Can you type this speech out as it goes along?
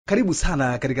Karibu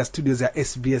sana katika studio za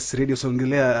SBS Radio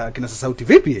Songelea Kinasa Sauti.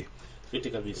 Vipi? Fiti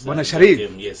kabisa. Bwana Sharif.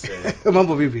 Yes.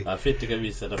 Mambo vipi? Fiti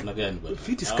kabisa, namna gani bwana?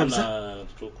 Fiti kabisa.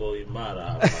 Tuko imara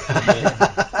hapa.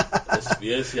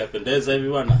 SBS yapendeza hivi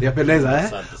bwana. Yapendeza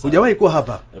eh? Hujawahi kuwa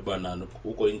hapa? Bwana,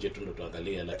 huko nje tu ndo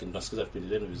tuangalia, lakini tunasikiza vipindi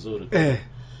zenu vizuri.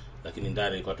 Lakini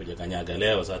ndani kwa tujakanyaga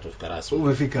leo sasa tufika rasmi.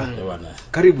 Umefika. Bwana.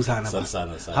 Karibu sana bwana.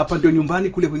 Sana. Hapa ndio nyumbani,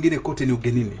 kule kwingine kote ni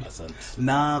ugenini. Asante.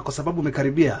 Na kwa sababu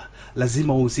umekaribia,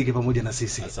 lazima uhusike pamoja na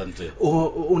sisi. Asante.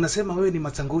 Unasema wewe ni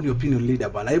Matsangoni opinion leader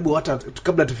bwana. Hebu hata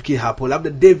kabla tufikie hapo, labda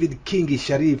David King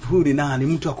Sharif huyu ni nani?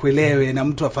 Mtu akuelewe na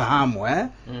mtu afahamu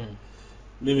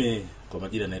Mimi kwa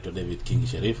majina naitwa David King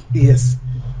Sharif. Yes.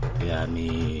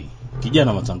 Yaani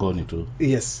kijana Matsangoni tu.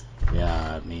 Yes.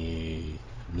 Yaani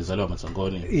nilizaliwa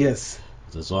Matsangoni. Yes.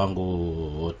 Wazazi wangu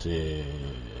wote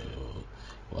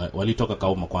walitoka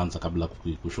Kauma kwanza kabla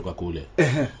kushuka kule.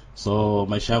 So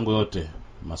maisha yangu yote,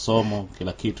 masomo,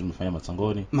 kila kitu nimefanya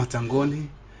Matsangoni.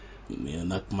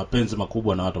 Na mapenzi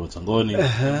makubwa na watu wa Matsangoni.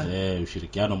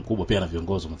 Ushirikiano mkubwa pia na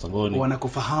viongozi wa Matsangoni.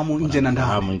 Wanakufahamu nje na ndani.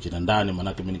 Wanakufahamu nje na ndani,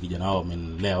 maana mimi ni kijana wao,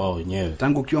 wamenilea wao wenyewe.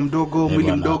 Tangu ukiwa mdogo,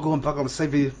 mwili mdogo mpaka sasa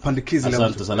hivi pandikizi leo.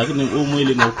 Asante sana, lakini huu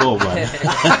mwili ni ukoo bwana.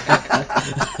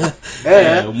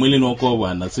 Mwili ni ukoo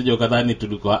bwana. Sije ukadhani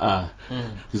tulikuwa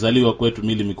kizaliwa kwetu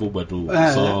mili mikubwa tu.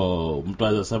 So mtu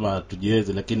anaweza sema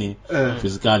tujiweze, lakini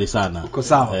physically sana. Uko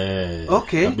sawa?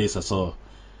 Okay. Kabisa. So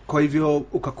kwa hivyo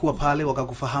ukakuwa pale,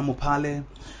 wakakufahamu pale.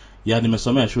 Ya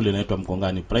nimesomea shule inaitwa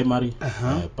Mkongani Primary.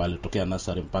 Pale tokea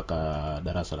nursery mpaka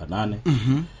darasa la 8.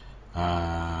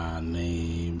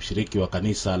 Ni mshiriki wa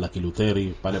kanisa la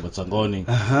Kilutheri pale Matsangoni.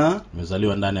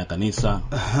 Nimezaliwa ndani ya kanisa.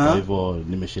 Kwa hivyo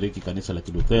nimeshiriki kanisa la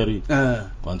Kilutheri.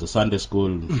 Kwanza Sunday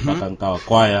school mpaka nikawa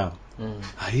kwaya.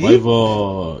 Kwa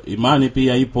hivyo imani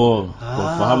pia ipo,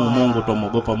 kufahamu Mungu,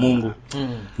 tumogopa Mungu.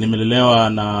 Nimelelewa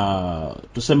na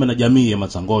tuseme na jamii ya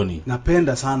Matsangoni.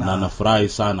 Napenda sana. Na nafurahi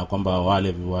sana kwamba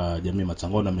wale wa jamii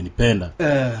Matsangoni wamenipenda.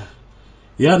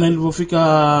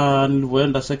 Na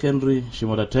nilivyoenda secondary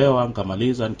Shimodatewa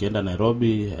nikamaliza, nikaenda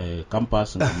Nairobi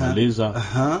campus nikamaliza.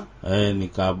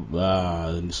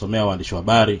 Nisomea uandishi wa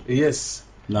habari. Yes.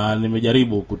 Na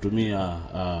nimejaribu kutumia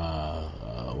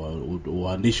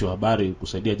uandishi wa habari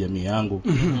kusaidia jamii yangu.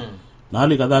 Na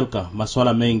hali kadhalika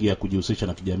masuala mengi ya kujihusisha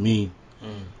na kijamii.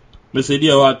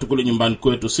 Nimesaidia watu kule nyumbani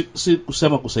kwetu. Si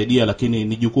kusema kusaidia, lakini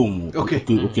ni jukumu.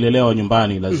 Ukilelewa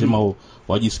nyumbani lazima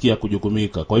wajisikia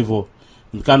kujukumika. Kwa hivyo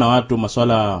nikana watu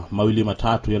masuala mawili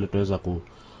matatu yale tuweza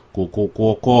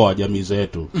kuokoa jamii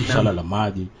zetu. Swala la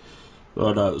maji,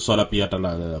 swala pia hata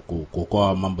la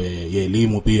kuokoa mambo ya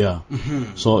elimu pia.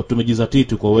 So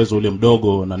tumejizatiti kwa uwezo ule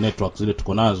mdogo na network zile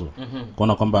tuko nazo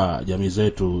kuona kwamba jamii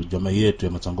yetu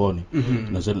ya Matsangoni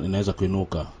inaweza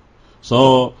kuinuka.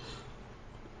 So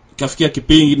kafikia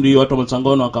kipindi watu wa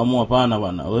Matsangoni wakaamua pana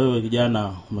bwana, wewe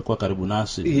kijana umekuwa karibu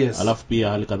nasi. Yes. Alafu pia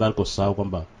hali kadhalika usahau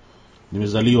kwamba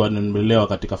nimelelewa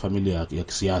katika familia ya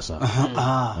kisiasa.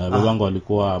 Babangu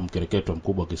alikuwa mkereketo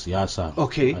mkubwa wa kisiasa.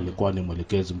 Alikuwa ni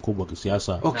mwelekezi mkubwa wa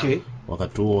kisiasa.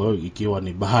 Wakati huo ikiwa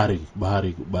ni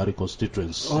Bahari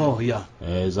constituency.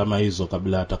 Zama hizo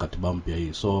kabla hata katiba mpya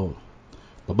hii. So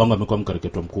babangu amekuwa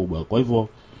mkereketo mkubwa. Kwa hivyo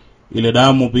ile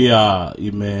damu pia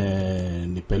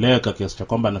imenipeleka kiasi cha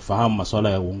kwamba nafahamu masuala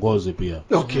ya uongozi pia.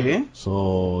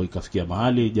 So ikafikia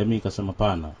mahali jamii ikasema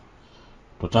pana,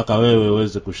 tunataka wewe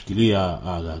uweze kushikilia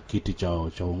kiti cha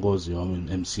uongozi wa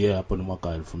MCA. Hapo ni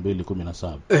mwaka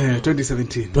 2017.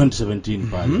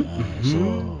 2017 pale.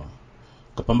 So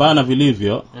tukapambana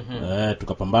vilivyo.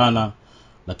 Tukapambana,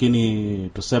 lakini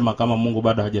tusema kama Mungu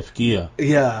bado hajafikia.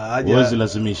 Huwezi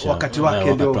lazimisha. Wakati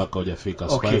wake ndio hujafika.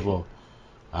 So kwa hivyo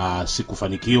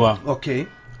sikufanikiwa.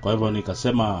 Kwa hivyo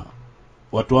nikasema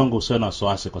watu wangu usiwe na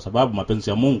wasiwasi, kwa sababu mapenzi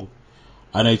ya Mungu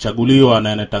anaichaguliwa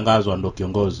na anatangazwa ndo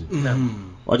kiongozi.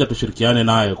 Wacha tushirikiane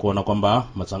naye kuona kwamba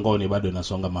Matsangoni bado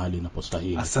inasonga mahali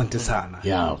inapostahili. Asante sana.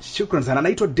 Shukrani sana.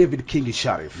 Anaitwa David King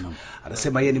Sharif.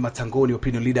 Anasema yeye ni Matsangoni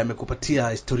opinion leader. Amekupatia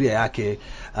historia yake.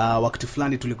 Wakati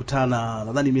fulani tulikutana,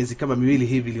 nadhani miezi kama 2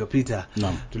 hivi iliyopita.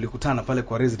 Tulikutana pale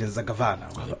kwa residence za gavana.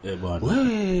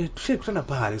 Wewe tushikutana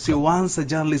pale. So once a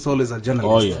journalist always a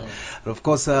journalist. Of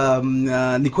course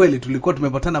ni kweli tulikuwa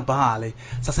tumepatana pale.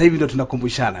 Sasa hivi ndio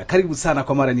tunakumbushana. Karibu sana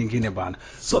kwa mara nyingine bwana.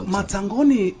 So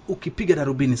Matsangoni ukipiga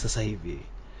darubini sasa hivi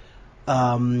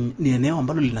ni eneo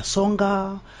ambalo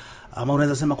linasonga, ama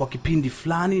unaweza sema kwa kipindi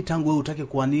fulani tangu wewe utake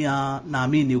kuania,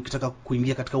 naamini ukitaka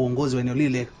kuingia katika uongozi wa eneo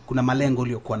lile kuna malengo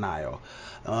uliyokuwa nayo.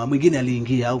 Mwingine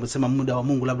aliingia au umesema muda wa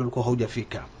Mungu labda ulikuwa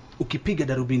haujafika. Ukipiga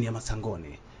darubini ya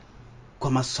Matsangoni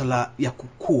kwa masuala ya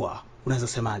kukua, unaweza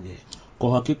semaje?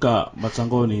 Kwa hakika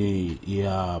Matsangoni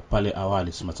ya pale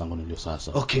awali si Matsangoni ndio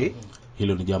sasa. Okay.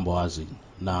 Hilo ni jambo wazi.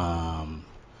 na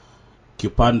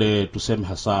kipande tuseme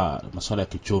hasa masuala ya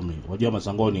kichumi. Wajua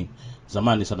Matsangoni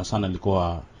zamani sana sana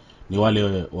ilikuwa ni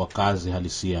wale wakazi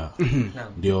halisia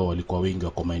ndio walikuwa wengi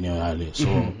wako maeneo yale. So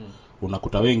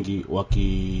unakuta wengi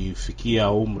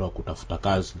wakifikia umri wa kutafuta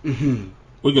kazi.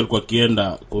 Wengi walikuwa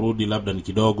kienda kurudi labda ni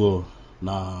kidogo,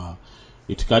 na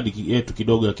itikadi yetu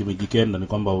kidogo ya kimijikenda ni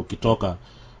kwamba ukitoka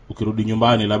ukirudi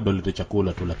nyumbani labda ulete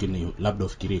chakula tu, lakini labda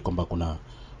ufikirie kwamba kuna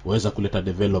waweza kuleta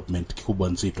development kikubwa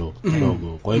nzito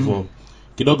kidogo. Kwa hivyo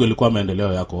kidogo ilikuwa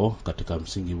maendeleo yako katika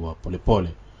msingi wa polepole.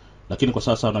 Lakini kwa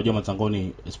sasa unajua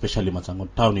Matsangoni, especially Matsangoni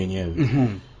town yenyewe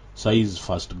size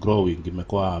fast growing,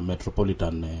 imekuwa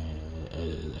metropolitan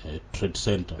trade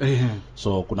center.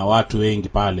 So kuna watu wengi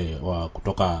pale wa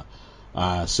kutoka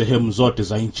sehemu zote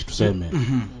za nchi tuseme.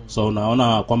 So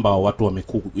unaona kwamba watu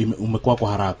umekuwa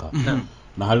kwa haraka.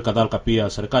 Na hali kadhalika pia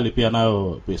serikali pia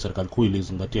nayo, serikali kuu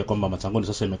ilizingatia kwamba Matsangoni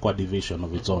sasa imekuwa division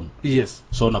of its own.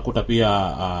 So nakuta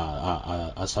pia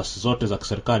asasi zote za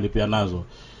serikali pia nazo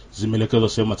zimeelekezwa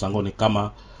sehemu Matsangoni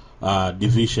kama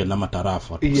division na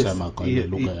matarafa tusema kwa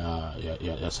lugha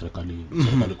ya serikali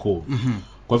kuu.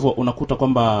 Kwa hivyo unakuta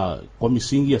kwamba kwa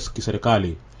misingi ya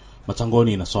kiserikali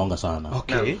Matsangoni inasonga sana.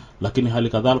 Lakini hali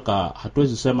kadhalika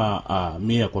hatuwezi sema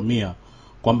 100%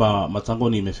 kwamba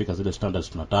Matsangoni imefika zile standards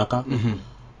tunataka.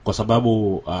 Kwa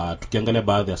sababu tukiangalia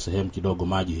baadhi ya sehemu kidogo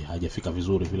maji hajafika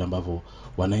vizuri vile ambavyo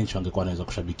wananchi wangekuwa wanaweza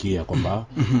kushabikia kwamba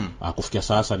kufikia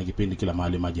sasa ni kipindi kila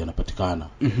mahali maji yanapatikana.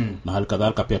 Na hali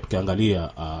kadhalika pia tukiangalia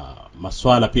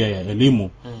masuala pia ya elimu,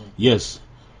 yes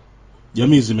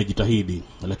jamii zimejitahidi,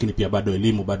 lakini pia bado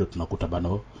elimu bado tunakuta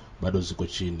bado ziko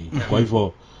chini. Kwa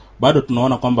hivyo bado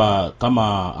tunaona kwamba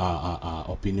kama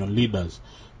opinion leaders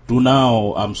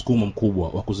tunao msukumo mkubwa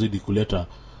wa kuzidi kuleta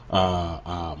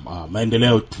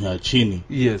maendeleo chini,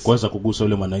 kuweza kugusa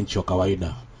ule mwananchi wa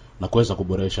kawaida na kuweza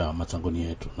kuboresha Matsangoni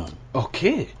yetu.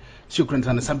 Shukrani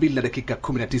sana.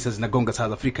 2:19 zinagonga saa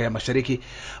za Afrika ya Mashariki.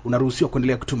 Unaruhusiwa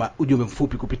kuendelea kutuma ujumbe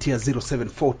mfupi kupitia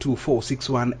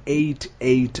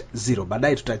 0742461880.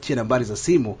 Baadaye tutaachia nambari za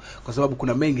simu kwa sababu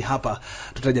kuna mengi hapa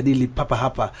tutajadili papa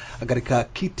hapa katika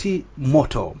kiti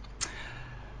moto.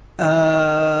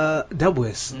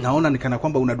 Dabwes, naona nikana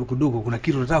kwamba unadukuduku, kuna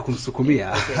kitu unataka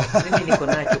kumsukumia. Mimi niko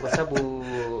nacho kwa sababu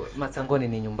Matsangoni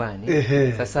ni nyumbani.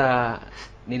 Sasa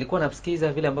nilikuwa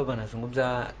namsikiza vile ambavyo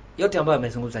anazungumza, yote ambayo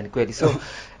amezungumza ni kweli. So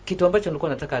kitu ambacho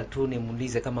nilikuwa nataka tu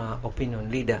nimuulize kama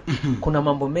opinion leader, kuna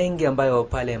mambo mengi ambayo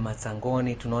pale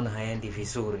Matsangoni tunaona hayaendi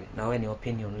vizuri, na wewe ni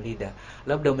opinion leader,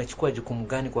 labda umechukua jukumu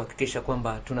gani kuhakikisha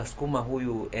kwamba tunasukuma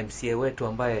huyu MCA wetu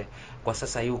ambaye kwa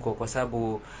sasa yuko, kwa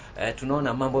sababu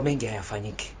tunaona mambo mengi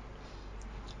hayafanyiki.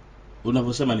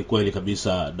 Unavyosema ni kweli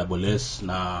kabisa Double S,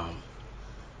 na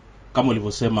kama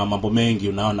ulivyosema mambo mengi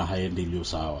unaona haendi iliyo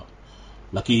sawa.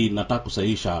 Lakini nataka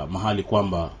kusahihisha mahali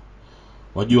kwamba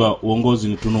wajua uongozi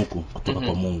ni tunuku kutoka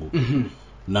kwa Mungu.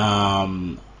 Na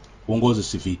uongozi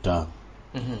si vita.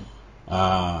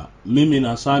 Mimi na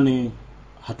Hasani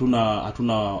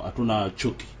hatuna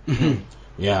chuki.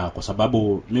 Kwa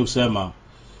sababu mimi husema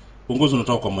uongozi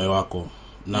unatoka kwa moyo wako,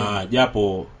 na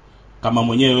japo kama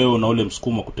mwenyewe wewe una ule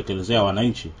msukumo kutekelezea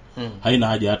wananchi, haina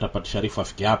haja hata pata Sharifa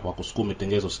afike hapo akusukume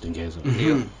tengezo sitengezo.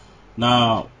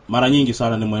 Na mara nyingi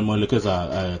sana nimemuelekeza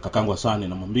kakangu Hasani,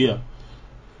 namwambia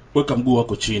weka mguu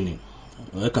wako chini,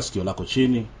 weka sikio lako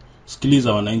chini,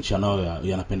 sikiliza wananchi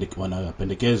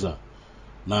wanayopendekeza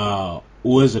na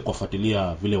uweze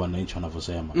kufuatilia vile wananchi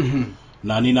wanavyosema.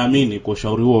 Na ninaamini kwa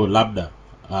ushauri huo labda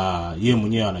yeye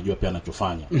mwenyewe anajua pia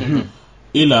anachofanya.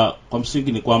 Ila kwa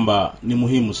msingi ni kwamba ni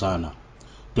muhimu sana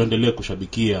tuendelee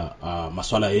kushabikia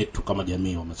masuala yetu kama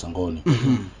jamii wa Matsangoni.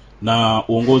 Na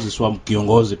uongozi sio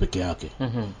kiongozi peke yake.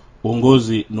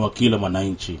 Uongozi ni wa kila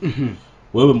mwananchi.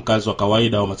 Wewe mkazi wa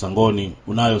kawaida wa Matsangoni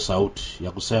unayo sauti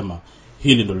ya kusema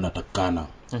hili ndio linatakikana.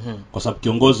 Kwa sababu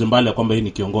kiongozi mbali ya kwamba yeye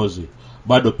ni kiongozi,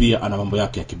 bado pia ana mambo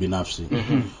yake ya kibinafsi.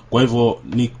 Kwa hivyo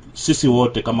ni sisi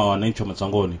wote kama wananchi wa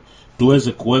Matsangoni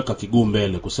tuweze kuweka kiguu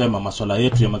mbele kusema masuala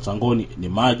yetu ya Matsangoni ni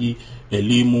maji,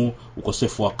 elimu,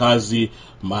 ukosefu wa kazi,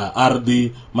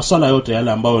 ardhi, masuala yote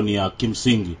yale ambayo ni ya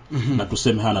kimsingi. Na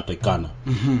tuseme hana taikana.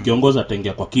 Kiongozi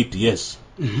ataingia kwa kiti, yes.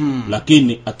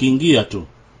 Lakini akiingia tu,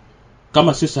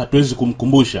 kama sisi hatuwezi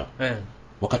kumkumbusha,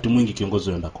 wakati mwingi kiongozi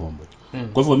huenda kombo.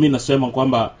 Kwa hivyo mimi nasema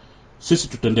kwamba sisi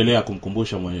tutaendelea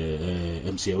kumkumbusha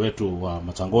MCA wetu wa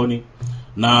Matsangoni,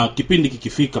 na kipindi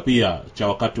kikifika pia cha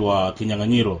wakati wa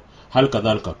kinyang'anyiro hali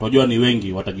kadhalika tunajua ni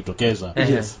wengi watajitokeza.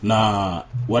 Na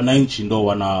wananchi ndo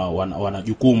wana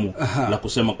jukumu la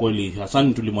kusema kweli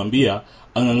Hasani tulimwambia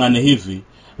angangane hivi,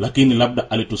 lakini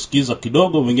labda alitusikiza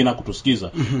kidogo, mwingine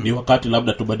hakutusikiza. Ni wakati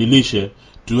labda tubadilishe,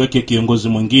 tuweke kiongozi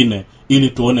mwingine ili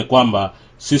tuone kwamba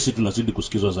sisi tunazidi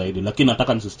kusikizwa zaidi. Lakini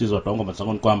nataka nisisitize watu wangu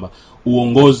Matsangoni kwamba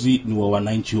uongozi ni wa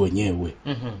wananchi wenyewe.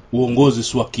 Uongozi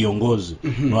si wa kiongozi,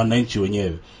 ni wananchi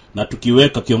wenyewe. Na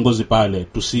tukiweka kiongozi pale,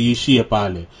 tusiishie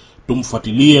pale.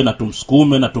 Tumfuatilie na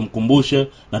tumsukume na tumkumbushe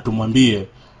na tumwambie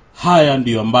haya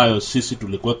ndiyo ambayo sisi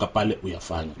tulikuweka pale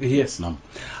uyafanye. Yes. Naam.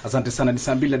 Asante sana. Ni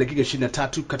saa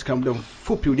 2:23. Katika muda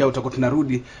mfupi ujao tutakuwa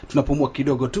tunarudi, tunapumua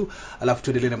kidogo tu, alafu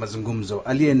tuendelee na mazungumzo.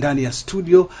 Aliye ndani ya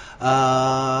studio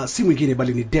si mwingine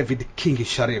bali ni David King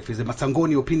Sharif. Is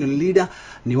Matsangoni opinion leader,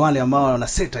 ni wale ambao wana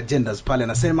set agendas pale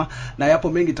anasema, na yapo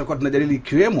mengi tutakuwa tunajadili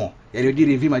ikiwemo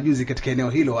yaliyojiri hivi majuzi katika eneo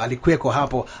hilo. Alikuweko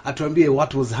hapo, atuambie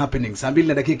what was happening. Saa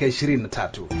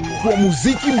 2:23. Kwa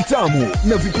muziki mtamu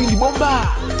na vipindi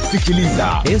bomba,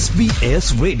 sikiliza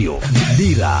SBS Radio,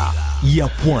 dira ya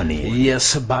pwani.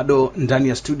 Yes, bado ndani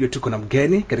ya studio tuko na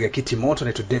mgeni katika kiti moto,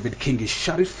 anaitwa David King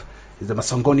Sharif, is the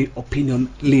Matsangoni opinion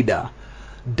leader.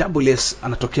 WS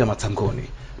anatokea Matsangoni,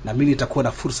 na mimi nitakuwa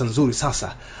na fursa nzuri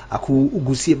sasa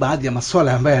akugusie baadhi ya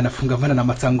masuala ambayo yanafungamana na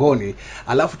Matsangoni,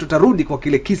 alafu tutarudi kwa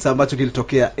kile kisa ambacho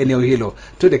kilitokea eneo hilo.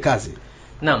 Twende kazi.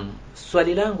 Naam,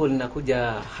 swali langu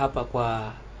linakuja hapa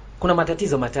kuna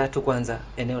matatizo matatu kwanza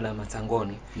eneo la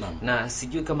Matsangoni. Na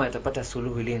sijui kama yatapata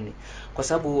suluhu lini, kwa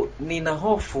sababu nina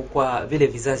hofu kwa vile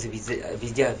vizazi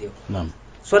vijavyo.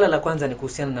 Swala la kwanza ni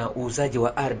kuhusiana na uuzaji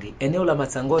wa ardhi. Eneo la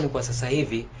Matsangoni kwa sasa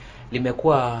hivi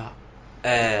limekuwa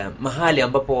mahali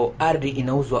ambapo ardhi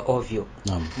inauzwa ovyo.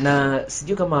 Na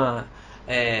sijui kama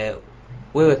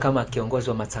wewe kama kiongozi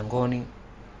wa Matsangoni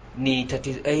ni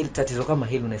tatizo kama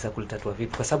hili unaweza kulitatua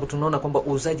vipi? Kwa sababu tunaona kwamba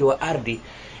uuzaji wa ardhi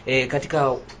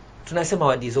katika tunasema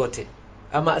wadi zote,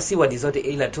 ama si wadi zote,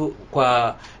 ila tu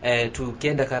kwa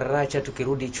tukienda Kararacha,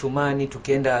 tukirudi Chumani,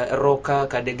 tukienda Roka,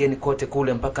 Kadegeni, kote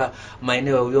kule mpaka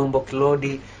maeneo ya Uyombo,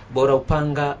 Kilodi, Bora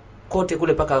Upanga, kote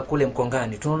kule mpaka kule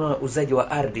Mkongani, tunaona uuzaji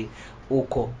wa ardhi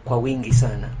uko kwa wingi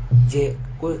sana. Je,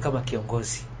 wewe kama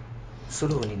kiongozi,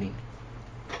 suluhu ni nini?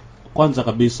 Kwanza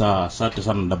kabisa asante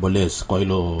sana WS kwa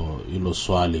hilo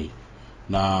swali.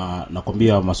 Na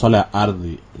nakwambia masuala ya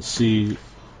ardhi si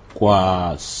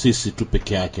kwa sisi tu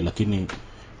peke yake, lakini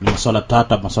ni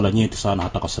masuala nyeti sana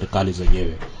hata kwa serikali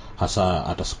zenyewe,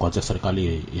 hasa kuanzia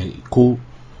serikali ya kuu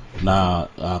na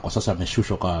kwa sasa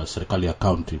ameshushwa kwa serikali ya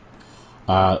county.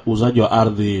 Uzaji wa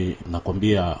ardhi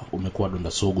nakwambia umekuwa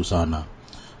donda sugu sana.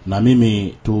 Na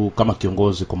mimi tu kama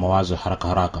kiongozi kwa mawazo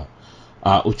haraka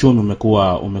uchumi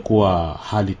umekuwa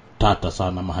hali tata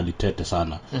sana, mahali tete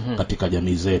sana katika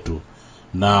jamii zetu.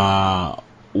 Na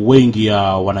wengi ya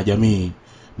wanajamii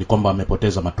ni kwamba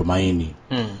wamepoteza matumaini.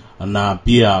 Na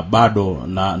pia bado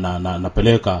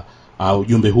napeleka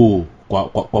ujumbe huu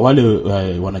kwa wale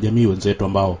wanajamii wenzetu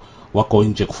ambao wako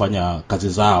nje kufanya kazi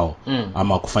zao,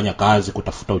 ama kufanya kazi,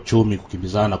 kutafuta uchumi,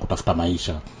 kukimbizana, kutafuta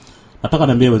maisha. Nataka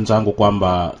niambie wenzangu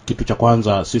kwamba kitu cha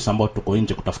kwanza sisi ambao tuko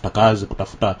nje kutafuta kazi,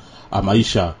 kutafuta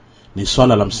maisha, ni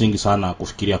swala la msingi sana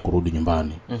kufikiria kurudi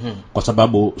nyumbani. Kwa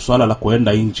sababu swala la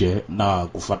kuenda nje na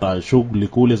kufuata shughuli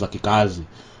kule za kikazi,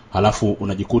 halafu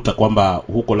unajikuta kwamba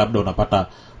huko labda unapata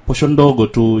portion ndogo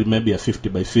tu, maybe ya 50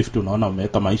 by 50, unaona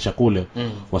umeweka maisha kule.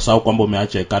 Wasahau kwamba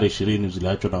umeacha ekari 20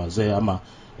 ziliachwa na wazee, ama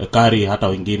ekari hata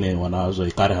wengine wanazo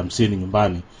ekari 50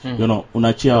 nyumbani.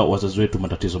 Unaachia wazazi wetu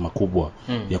matatizo makubwa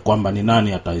ya kwamba ni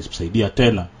nani atasaidia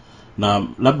tena. Na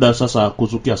labda sasa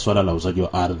kuzukia swala la uzaji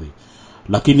wa ardhi,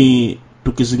 lakini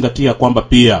tukizingatia kwamba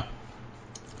pia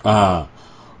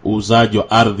uzaji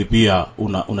wa ardhi pia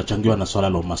unachangiwa na swala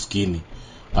la umaskini.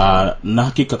 Na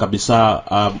hakika kabisa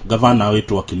gavana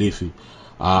wetu wa Kilifi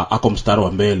ako mstari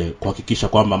wa mbele kuhakikisha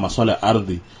kwamba masuala ya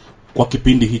ardhi kwa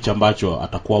kipindi hichi ambacho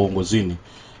atakuwa uongozini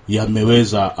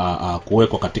yameweza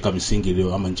kuwekwa katika misingi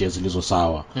iliyo ama njia zilizo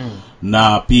sawa.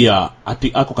 Na pia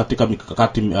ako katika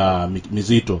mikakati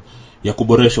mizito ya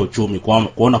kuboresha uchumi,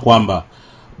 kuona kwamba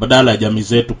badala ya jamii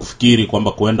zetu kufikiri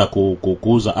kwamba kuenda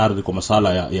kuuza ardhi kwa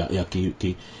masala ya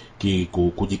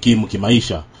kujikimu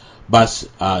kimaisha, basi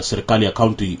serikali ya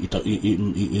county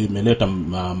imeleta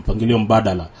mpangilio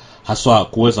mbadala, haswa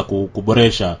kuweza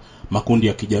kuboresha makundi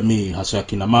ya kijamii, hasa ya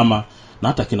kina mama na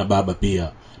hata kina baba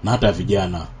pia, na hata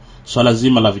vijana. Swala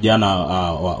zima la vijana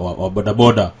wa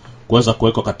bodaboda kuweza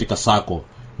kuwekwa katika sako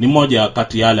ni moja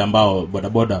kati yale ambao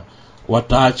bodaboda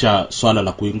wataacha swala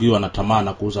la kuingiwa na tamaa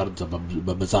na kuuza ardhi za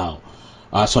baba zao.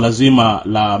 Swala zima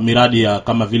la miradi ya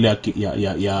kama vile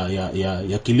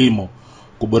ya kilimo,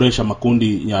 kuboresha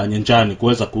makundi ya nyanjani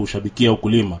kuweza kushabikia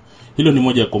ukulima, hilo ni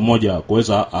moja kwa moja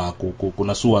kuweza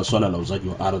kunasua swala la uzaji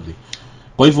wa ardhi.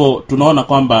 Kwa hivyo tunaona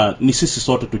kwamba ni sisi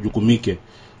sote tujukumike,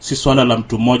 si swala la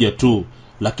mtu mmoja tu,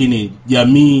 lakini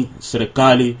jamii,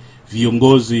 serikali,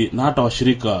 viongozi na hata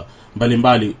washirika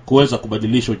mbalimbali kuweza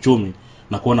kubadilisha uchumi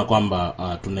na kuona kwamba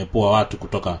tunaepoa watu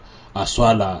kutoka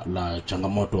swala la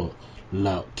changamoto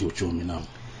la kiuchumi.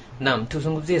 Naam,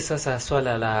 tuzungumzie sasa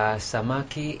swala la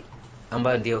samaki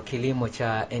ambayo ndio kilimo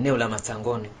cha eneo la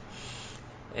Matsangoni.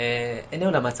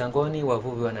 Eneo la Matsangoni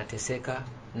wavuvi wanateseka,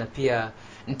 na pia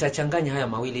nitachanganya haya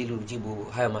mawili ili ujibu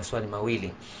haya maswali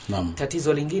mawili. Naam.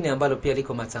 Tatizo lingine ambalo pia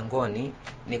liko Matsangoni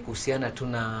ni kuhusiana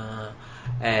tuna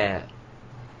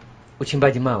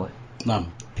uchimbaji mawe. Naam.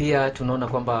 Pia tunaona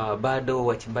kwamba bado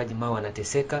wachimbaji mawe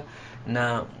wanateseka,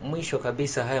 na mwisho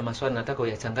kabisa haya maswali nataka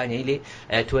uyachanganye ili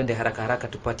tuende haraka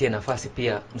tupatie nafasi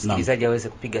pia msikilizaji aweze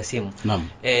kupiga simu. Naam.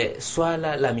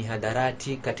 Swala la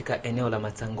mihadarati katika eneo la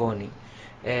Matsangoni.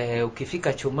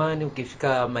 Ukifika Chumani,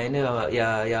 ukifika maeneo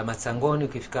ya Matsangoni,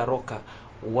 ukifika Roka,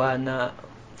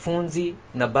 wanafunzi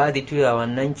na baadhi tu ya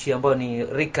wananchi ambao ni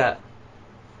rika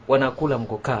wanakula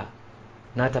mkokaa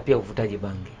na hata pia uvutaji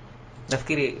bangi.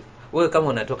 Nafikiri wewe kama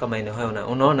unatoka maeneo hayo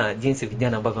unaona jinsi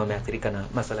vijana ambao wameathirika na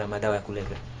masuala ya madawa ya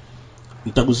kulevya.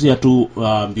 Nitaguzia tu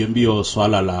mbio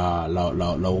swala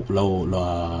la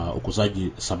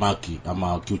ukuzaji samaki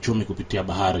ama kiuchumi kupitia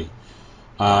bahari.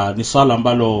 Ni swala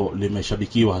ambalo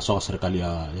limeshabikiwa hasa kwa serikali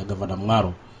ya Gavana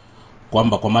Mngaro,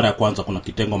 kwamba kwa mara ya kwanza kuna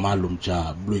kitengo maalum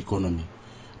cha blue economy,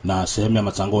 na sehemu ya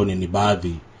Matsangoni ni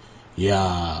baadhi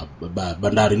ya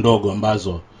bandari ndogo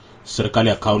ambazo serikali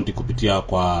ya county kupitia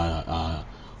kwa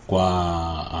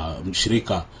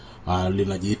mshirika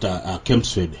linajiita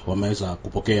Kemsfed wameweza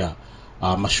kupokea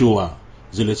mashua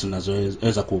zile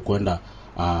zinazoweza kwenda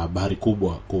bahari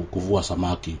kubwa kuvua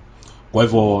samaki. Kwa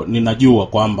hivyo ninajua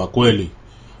kwamba kweli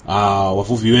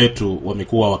wavuvi wetu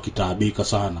wamekuwa wakitaabika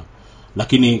sana,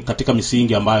 lakini katika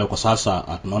misingi ambayo kwa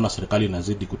sasa tunaona serikali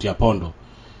inazidi kutia pondo,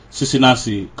 sisi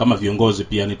nasi kama viongozi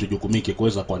pia ni tujukumike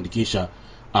kuweza kuandikisha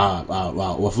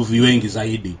wavuvi wengi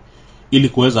zaidi, ili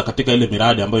kuweza katika ile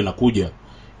miradi ambayo inakuja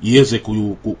iweze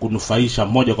kunufaisha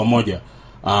moja kwa moja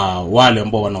wale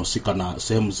ambao wanahusika na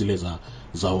sehemu zile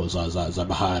za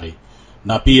bahari.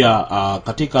 Na pia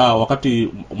katika wakati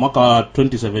mwaka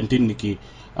 2017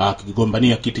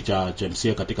 nikigombania kiti cha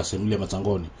MCA katika sehemu ya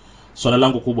Matsangoni, swala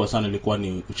langu kubwa sana lilikuwa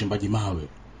ni uchimbaji mawe.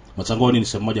 Matsangoni ni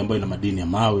sehemu moja ambayo ina madini ya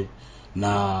mawe,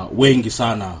 na wengi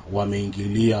sana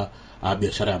wameingilia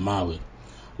biashara ya mawe,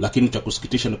 lakini cha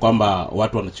kusikitisha ni kwamba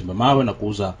watu wanachimba mawe na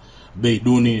kuuza bei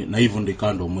duni, na hivyo ndio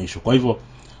kando mwisho. Kwa hivyo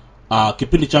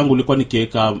kipindi changu ilikuwa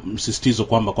nikiweka msisitizo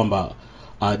kwamba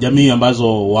jamii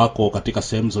ambazo wako katika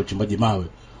sehemu za uchimbaji mawe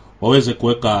waweze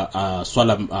kuweka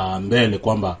swala mbele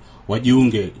kwamba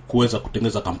wajiunge kuweza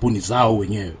kutengeneza kampuni zao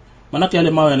wenyewe, maana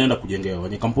yale mawe yanaenda kujengewa,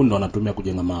 wenye kampuni ndio wanatumia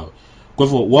kujenga mawe. Kwa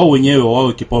hivyo wao wenyewe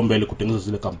wawe kipaumbele kutengeneza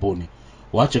zile kampuni,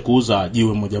 waache kuuza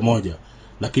jiwe moja moja,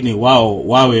 lakini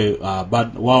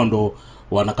wao ndo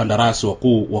wanakandarasi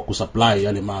wakuu wa kusupply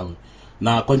yale mawe.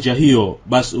 Na kwa njia hiyo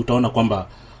basi utaona kwamba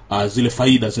zile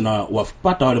faida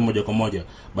zinawapata wale moja kwa moja,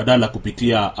 badala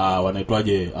kupitia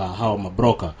wanaitwaje hawa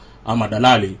mabroker ama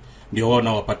dalali, ndio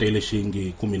wao wapate ile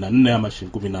shilingi 14 ama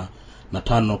shilingi 15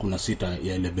 16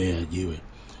 ya ile bei ya jiwe.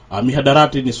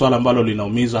 Mihadarati ni swala ambalo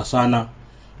linaumiza sana,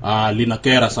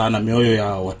 linakera sana mioyo ya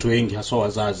watu wengi, hasa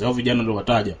wazazi au vijana ndio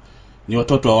wataja ni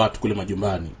watoto wa watu kule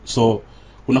majumbani. So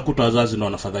unakuta wazazi ndio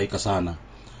wanafadhaika sana,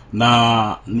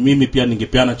 na mimi pia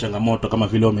ningepeana changamoto kama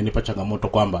vile wamenipa changamoto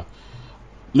kwamba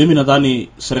mimi nadhani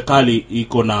serikali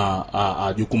iko na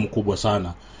jukumu kubwa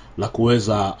sana la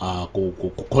kuweza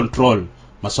kucontrol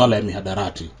masuala ya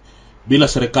mihadarati. Bila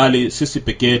serikali sisi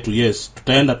peke yetu, yes,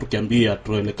 tutaenda tukiambia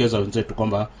tuelekeza wenzetu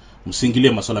kwamba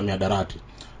msingilie masuala ya mihadarati,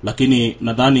 lakini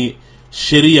nadhani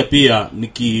sheria pia ni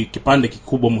kipande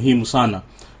kikubwa muhimu sana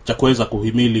cha kuweza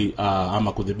kuhimili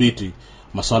ama kudhibiti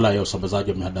masuala ya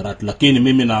usambazaji wa mihadarati. Lakini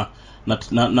mimi na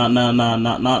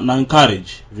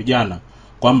encourage vijana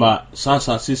kwamba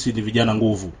sasa sisi ni vijana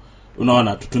nguvu,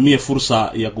 unaona, tutumie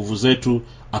fursa ya nguvu zetu,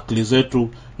 akili zetu,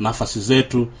 nafasi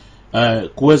zetu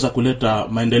kuweza kuleta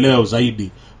maendeleo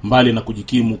zaidi, mbali na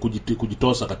kujikimu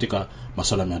kujitosa katika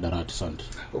masuala ya mihadarati. Asante.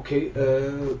 Okay,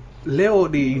 leo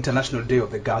ni International Day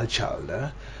of the Girl Child.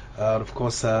 Of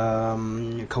course,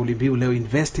 kauli mbiu leo,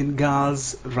 invest in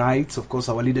girls' rights, of course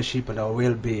our leadership and our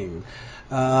well-being.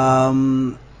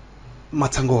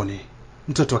 Matsangoni,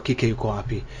 mtoto wa kike yuko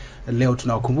wapi? Leo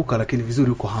tunawakumbuka, lakini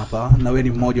vizuri uko hapa na wewe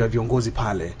ni mmoja wa viongozi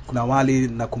pale. Kuna wali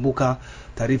nakumbuka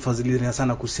taarifa zilizoenea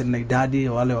sana kuhusiana na idadi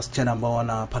ya wale wasichana ambao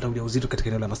wanapata ujauzito katika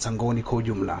eneo la Matsangoni kwa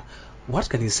ujumla. What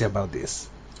can you say about this?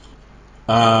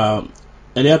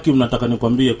 Eliaki, nataka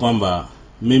nikwambie kwamba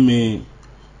mimi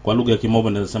kwa lugha ya Kimombo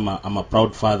nasema I'm a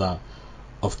proud father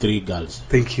of 3 girls.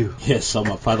 Thank you. Yes,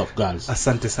 I'm a father of girls.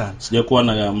 Asante sana. Sijakuwa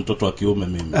na mtoto wa kiume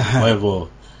mimi. Kwa hivyo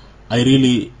I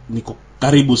really niko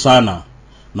karibu sana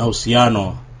na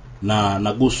uhusiano na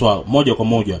naguswa moja kwa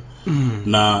moja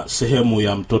na sehemu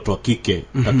ya mtoto wa kike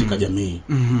katika jamii.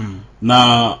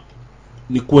 Na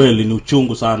ni kweli ni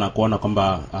uchungu sana kuona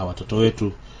kwamba watoto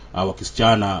wetu wa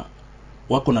kisichana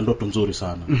wako na ndoto nzuri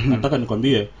sana. Nataka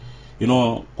nikwambie,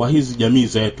 kwa hizi jamii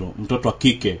zetu mtoto wa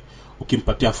kike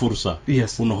ukimpatia fursa,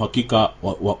 una uhakika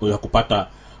ya kupata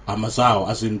mazao,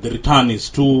 as in the return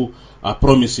is too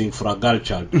promising for a girl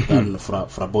child than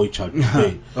for a boy child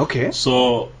today. Okay.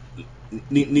 So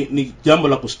ni jambo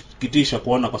la kusikitisha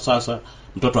kuona kwa sasa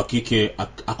mtoto wa kike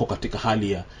ako katika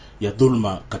hali ya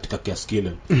dhulma katika kiasi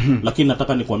kile. Lakini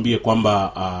nataka nikwambie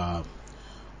kwamba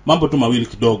mambo tu mawili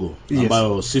kidogo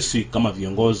ambayo sisi kama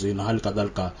viongozi na hali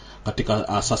kadhalika katika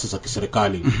asasi za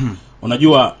kiserikali,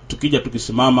 unajua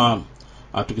tukisimama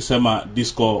tukisema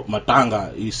disco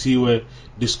matanga isiwe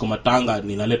disco matanga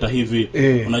ninaleta hivi,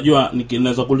 unajua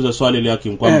ninaweza kuuliza swali ile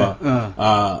yake kwamba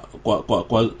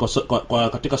kwa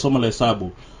katika somo la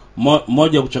hesabu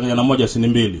moja kuchanganya na moja si ni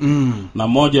mbili, na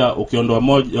moja ukiondoa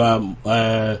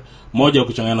moja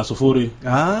ukichanganya na sufuri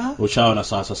ushaona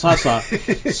sasa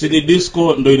si ni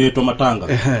disco ndio inaitwa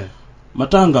matanga.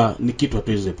 Matanga ni kitu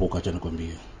hatuwezi epuka, acha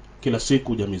nikwambie. Kila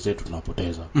siku jamii zetu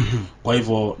tunapoteza. Kwa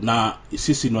hivyo na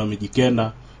sisi ni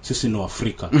wamejikenda, sisi ni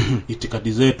Waafrika.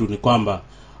 Itikadi zetu ni kwamba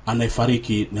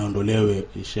anayefariki naondolewe,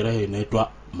 sherehe inaitwa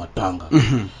matanga.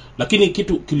 Lakini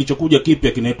kitu kilichokuja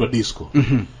kipya kinaitwa disco.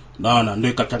 Naona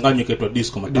ndio ikachanganywa kaitwa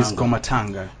disco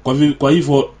matanga. Kwa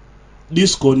hivyo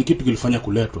disco ni kitu kilifanya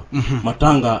kuletwa.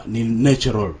 Matanga ni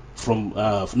natural from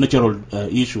natural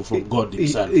issue from God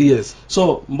himself. Yes.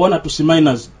 So mbona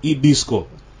tusiminus hii disco,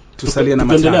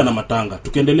 tukiendelea na matanga,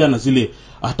 tukiendelea na zile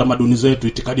tamaduni zetu,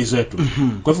 itikadi zetu.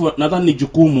 Kwa hivyo nadhani ni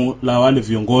jukumu la wale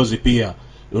viongozi pia,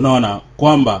 unaona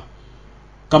kwamba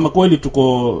kama kweli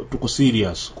tuko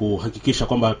serious kuhakikisha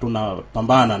kwamba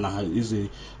tunapambana na hizi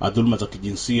dhuluma za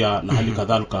kijinsia na hali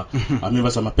kadhalika, mimba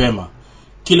za mapema,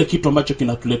 kile kitu ambacho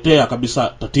kinatuletea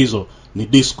kabisa tatizo ni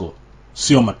disco,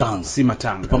 sio matanga. Si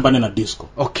matanga. Tupambane na disco.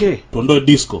 Okay. Tuondoe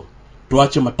disco.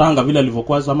 Tuache matanga vile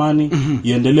alivyokuwa zamani,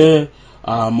 iendelee,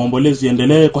 maombolezi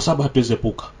iendelee, kwa sababu hatuwezi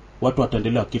epuka. Watu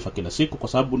wataendelea kifa kila siku kwa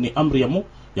sababu ni amri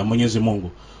ya Mwenyezi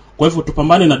Mungu. Kwa hivyo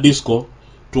tupambane na disco,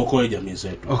 tuokoe jamii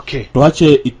zetu. Okay.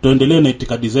 Tuache tuendelee na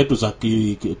itikadi zetu za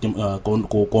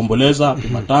kuomboleza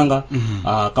matanga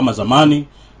kama zamani,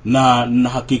 na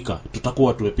hakika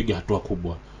tutakuwa tumepiga hatua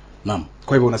kubwa. Naam.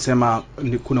 Kwa hivyo unasema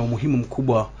kuna umuhimu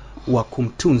mkubwa wa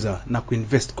kumtunza na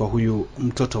kuinvest kwa huyu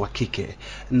mtoto wa kike.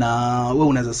 Na wewe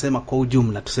unaweza sema kwa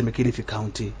ujumla, tuseme Kilifi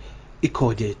County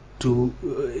ikoje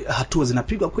hatua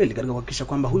zinapigwa kweli katika kuhakikisha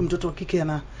kwamba huyu mtoto wa kike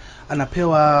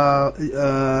anapewa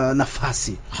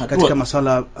nafasi katika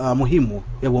masuala muhimu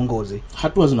ya uongozi?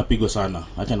 Hatua zinapigwa sana,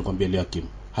 acha nikwambie Liakim.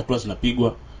 Hatua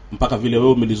zinapigwa mpaka vile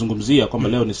wewe umelizungumzia kwamba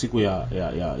leo ni siku ya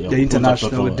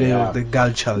International Day of the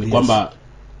Girl Child. Kwamba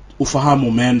ufahamu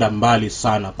umeenda mbali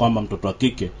sana kwamba mtoto wa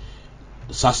kike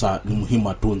sasa ni muhimu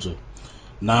atunzwe.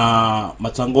 Na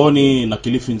Matsangoni na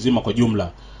Kilifi nzima kwa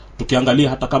jumla, tukiangalia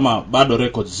hata kama bado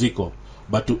records ziko,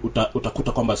 but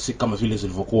utakuta kwamba si kama vile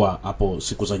zilivyokuwa hapo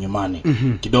siku za nyumani.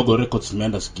 Kidogo records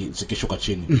zimeenda zikishuka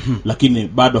chini. Lakini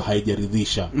bado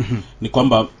haijaridhisha. Ni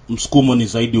kwamba msukumo ni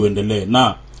zaidi uendelee.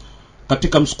 Na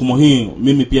katika msukumo hii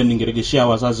mimi pia ningeregeshea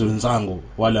wazazi wenzangu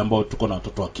wale ambao tuko na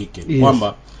watoto wa kike,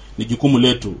 kwamba ni jukumu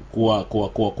letu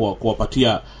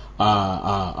kuwapatia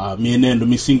mienendo,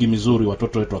 misingi mizuri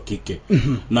watoto wetu wa kike.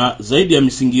 Na zaidi ya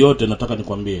misingi yote nataka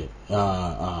nikwambie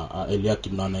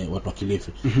Eliakim na watu wa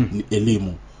Kilifi, ni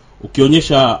elimu.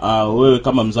 Ukionyesha wewe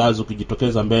kama mzazi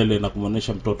ukijitokeza mbele na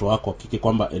kumuonesha mtoto wako wa kike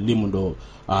kwamba elimu ndo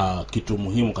kitu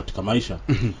muhimu katika maisha,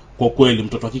 kwa kweli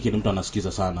mtoto wa kike ni mtu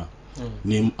anasikiza sana.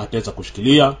 Ni ataweza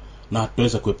kushikilia na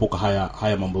ataweza kuepuka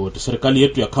haya mambo yote. Serikali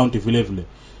yetu ya county vile vile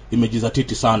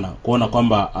imejizatiti sana kuona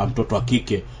kwamba mtoto wa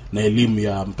kike na elimu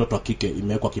ya mtoto wa kike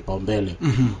imewekwa kipaumbele.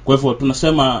 Kwa hivyo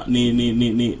tunasema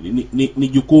ni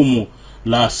jukumu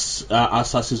la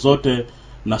asasi zote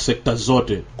na sekta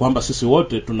zote kwamba sisi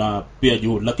wote tunapia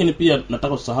juhudi. Lakini pia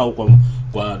nataka usahau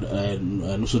kwa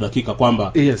nusu dakika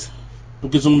kwamba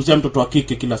tukizungumzia mtoto wa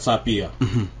kike kila saa pia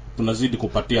tunazidi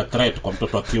kupatia threat kwa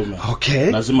mtoto wa kiume.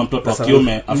 Okay. Lazima mtoto wa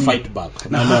kiume a fight back.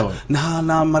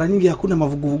 Na mara nyingi hakuna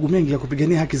mavuguvugu mengi ya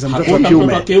kupigania haki za mtoto wa kiume.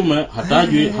 Mtoto wa kiume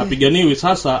hatajui, hapiganiwi.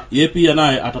 Sasa yeye pia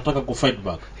naye atataka ku fight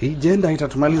back. Hii gender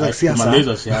itatumaliza siasa.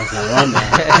 Tumaliza siasa. Yaani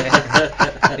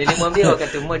nilimwambia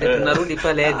wakati mmoja tunarudi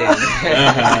pale Eden.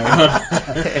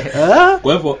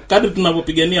 Kwa hivyo kadri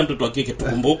tunapopigania mtoto wa kike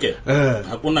tukumbuke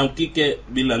hakuna kike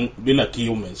bila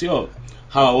kiume.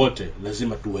 hawa wote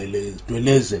lazima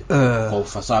tueleze kwa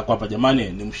ufasaha kwamba jamani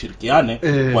ni mshirikiane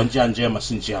kwa njia njema,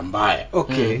 si njia mbaya.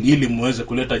 Ili muweze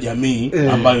kuleta jamii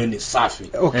ambayo ni safi.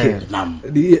 Naam.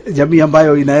 Jamii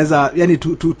ambayo inaweza yani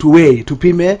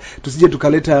tupime, tusije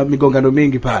tukaleta migongano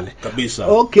mingi pale. Kabisa.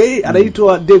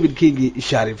 Anaitwa David Kingi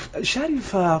Shariff.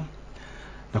 Shariff,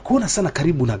 na kuona sana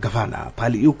karibu na gavana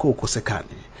pale yuko ukosekani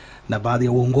na baadhi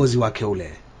ya uongozi wake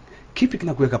ule. Kipi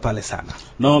kinakuweka pale sana?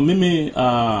 No, mimi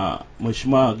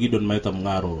Mheshimiwa Gideon Maitha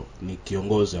Mng'aro ni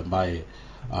kiongozi ambaye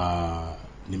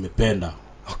nimependa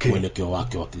mwelekeo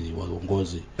wake wa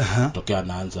uongozi tokea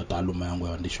anaanza taaluma yangu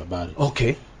ya uandishi wa habari.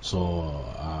 So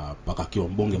paka akiwa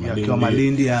mbunge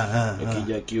Malindi,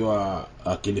 akija akiwa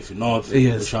Kilifi North,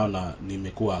 ushaona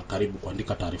nimekuwa karibu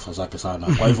kuandika taarifa zake sana.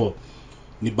 Kwa hivyo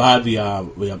ni baadhi ya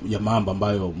mambo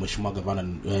ambayo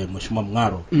Mheshimiwa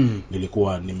Mng'aro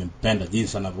nilikuwa nimempenda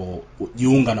jinsi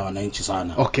anavyojiunga na wananchi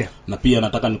sana. Na pia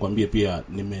nataka nikwambie pia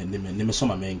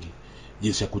nimesoma mengi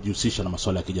jinsi ya kujihusisha na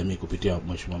masuala ya kijamii kupitia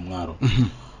Mheshimiwa Mng'aro.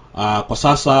 Kwa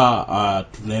sasa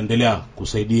tunaendelea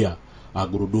kusaidia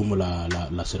gurudumu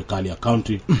la serikali ya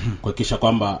county kuhakikisha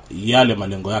kwamba yale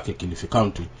malengo yake Kilifi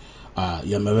County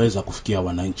yameweza kufikia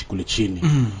wananchi kule chini.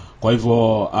 Kwa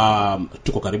hivyo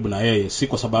tuko karibu na yeye, si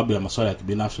kwa sababu ya masuala ya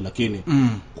kibinafsi, lakini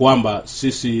kwamba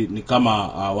sisi ni kama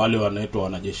wale wanaitwa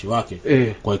wanajeshi wake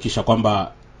kuhakikisha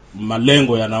kwamba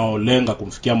malengo yanayolenga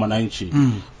kumfikia mwananchi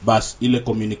basi ile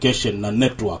communication na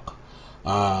network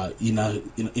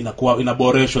inakuwa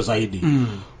inaboreshwa zaidi.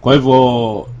 Kwa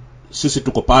hivyo sisi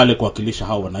tuko pale kuwakilisha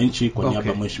hao wananchi kwa niaba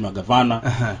ya Mheshimiwa Gavana.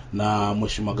 Na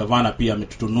Mheshimiwa Gavana pia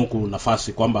ametutunuku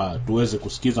nafasi kwamba tuweze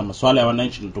kusikiza masuala ya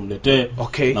wananchi na tumletee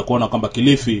na kuona kwamba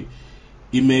Kilifi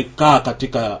imekaa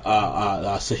katika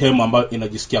sehemu ambayo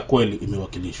inajisikia kweli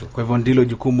imewakilishwa. Kwa hivyo ndilo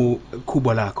jukumu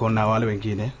kubwa lako na wale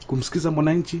wengine kumsikiza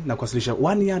mwananchi na kuwasilisha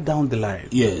 1 year down the line.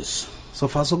 Yes. So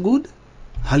far so good.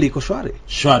 Hali iko shwari?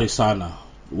 Shwari sana.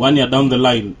 1 year down the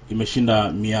line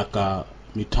imeshinda miaka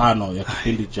 5 ya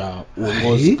kipindi cha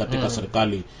uongozi katika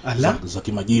serikali za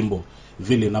kimajimbo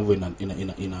vile inavyo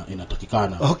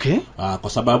inatakikana. Kwa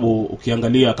sababu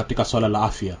ukiangalia katika swala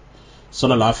la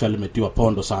afya limetiwa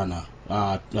pondo sana.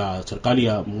 Serikali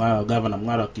ya Gavana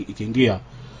Mng'aro ikiingia,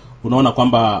 unaona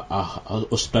kwamba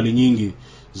hospitali nyingi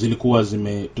zilikuwa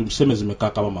zimekaa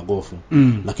kama magofu.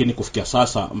 Lakini kufikia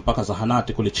sasa mpaka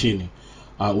zahanati kule chini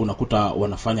unakuta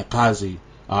wanafanya kazi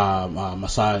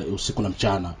masaa usiku na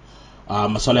mchana.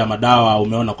 Masuala ya madawa,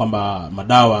 umeona kwamba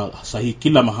madawa sahihi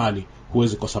kila mahali,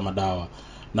 huwezi kosa madawa.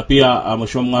 Na pia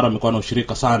Mheshimiwa Mng'aro amekuwa na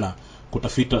ushirika sana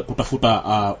kutafuta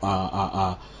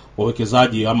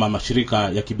wawekezaji ama mashirika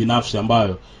ya kibinafsi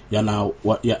ambayo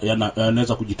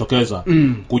yanaweza kujitokeza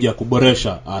kuja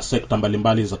kuboresha sekta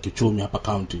mbalimbali za kiuchumi hapa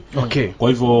county. Kwa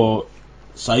hivyo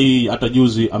sahi hata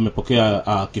juzi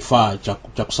amepokea kifaa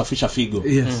cha kusafisha figo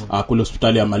kule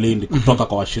hospitali ya Malindi kutoka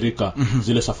kwa washirika.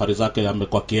 Zile safari zake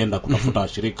amekuwa kienda kutafuta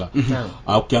washirika.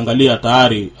 Ukiangalia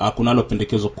tayari kunalo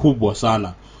pendekezo kubwa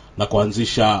sana na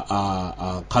kuanzisha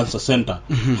cancer center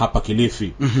hapa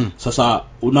Kilifi. Sasa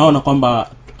unaona kwamba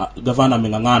gavana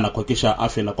ameng'ang'ana kuhakikisha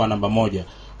afya inakuwa namba 1.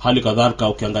 Hali kadhalika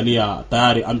ukiangalia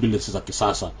tayari ambulance za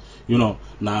kisasa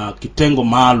na kitengo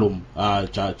maalum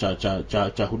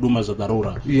cha huduma za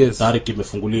dharura tayari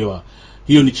kimefunguliwa.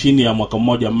 Hiyo ni chini ya mwaka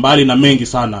mmoja, mbali na mengi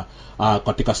sana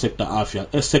katika sekta afya,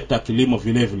 sekta ya kilimo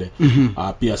vile vile.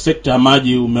 Pia sekta ya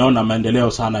maji umeona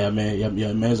maendeleo sana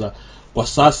yameweza. Kwa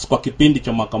sasa kwa kipindi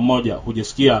cha mwaka mmoja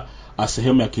hujasikia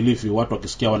sehemu ya Kilifi watu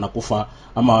wakisikia wanakufa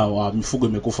ama mifugo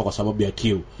imekufa kwa sababu ya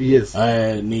kiu.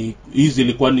 Ni hizi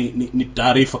ilikuwa ni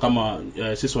taarifa kama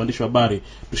sisi waandishi wa habari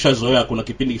tushazoea, kuna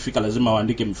kipindi kifika lazima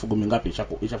waandike mifugo mingapi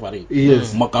ishafariki.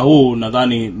 Mwaka huu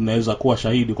nadhani naweza kuwa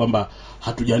shahidi kwamba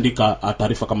hatujaandika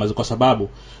taarifa kama hizo, kwa sababu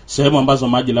sehemu ambazo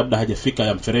maji labda hajafika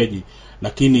ya mfereji,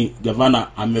 lakini gavana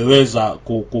ameweza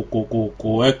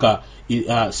kuweka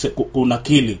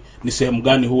kunakili ni sehemu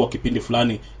gani huwa kipindi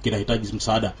fulani kinahitaji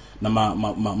msaada, na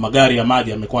magari ya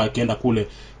maji yamekuwa yakienda kule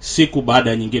siku baada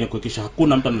ya nyingine kuhakikisha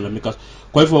hakuna mtu analalamika.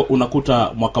 Kwa hivyo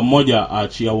unakuta mwaka mmoja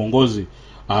ya uongozi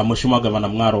Mheshimiwa Gavana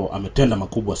Mng'aro ametenda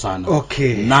makubwa sana.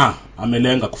 Na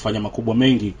amelenga kufanya makubwa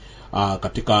mengi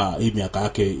katika hii miaka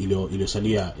yake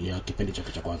iliyosalia ya kipindi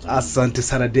chake cha kwanza. Asante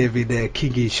sana David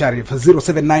Kingi Shariff.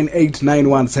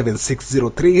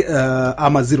 0798917603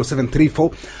 ama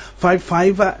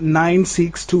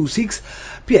 0734559626.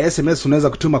 Pia SMS unaweza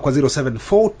kutuma kwa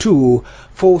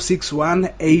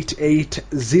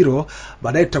 0742461880.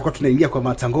 Baadaye tutakuwa tunaingia kwa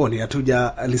matangoni,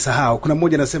 hatujalisahau. Kuna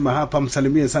mmoja anasema hapa,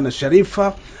 msalimie sana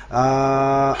Sharifa,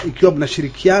 ikiwa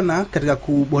mnashirikiana katika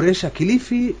kuboresha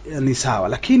Kilifi ni sawa,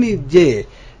 lakini je,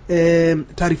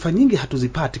 taarifa nyingi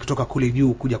hatuzipati kutoka kule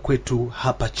juu kuja kwetu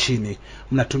hapa chini.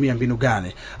 Mnatumia mbinu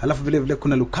gani? Alafu vile vile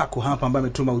kuna Lukaku hapa ambaye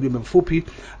ametuma ujumbe mfupi.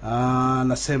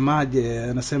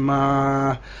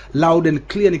 Anasema loud and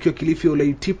clear nikiwa Kilifi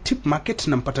ole tip market,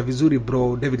 nampata vizuri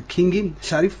bro David Kingi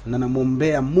Sharif, na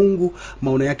namuombea Mungu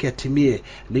maono yake yatimie.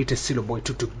 Niite Silo Boy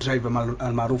tuk driver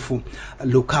maarufu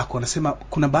Lukaku. Anasema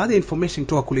kuna baadhi ya information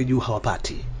kutoka kule juu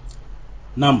hawapati.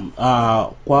 Naam,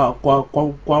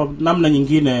 kwa namna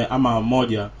nyingine ama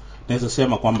moja naweza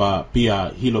sema kwamba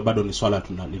pia hilo bado ni swala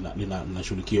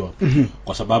linashughulikiwa.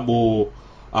 Kwa sababu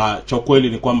cha kweli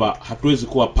ni kwamba hatuwezi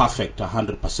kuwa perfect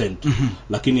 100%.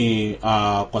 Lakini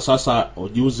kwa sasa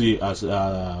juzi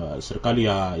serikali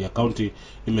ya county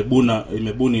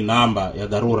imebuni namba ya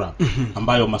dharura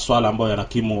ambayo masuala ambayo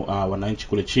yanakimu wananchi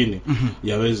kule chini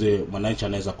yaweze mwananchi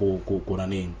anaweza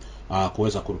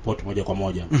kuweza kuripoti moja kwa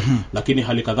moja. Lakini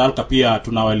hali kadhalika pia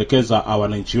tunawaelekeza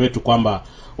wananchi wetu kwamba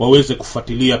waweze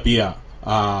kufuatilia pia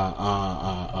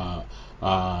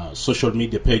social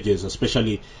media pages,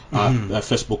 especially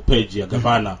Facebook page ya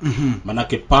gavana.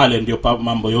 Manake pale ndio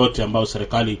mambo yote ambayo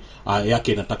serikali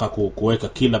yake inataka kuweka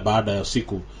kila baada ya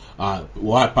siku.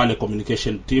 Pale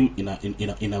communication team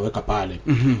inaweka pale.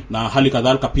 Na hali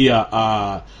kadhalika pia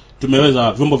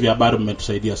tumeweza vyombo vya habari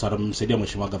mmetusaidia sana, mmemsaidia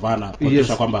mheshimiwa gavana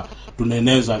kuhakikisha kwamba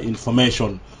tunaeneza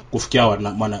information kufikia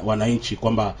wananchi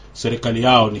kwamba serikali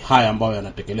yao ni haya ambayo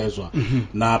yanatekelezwa.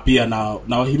 Na pia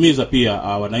nawahimiza pia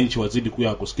wananchi wazidi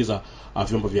kusikiza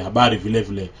vyombo vya habari vile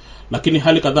vile. Lakini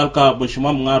hali kadhalika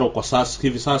mheshimiwa Mngaro kwa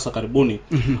hivi sasa karibuni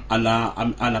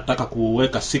anataka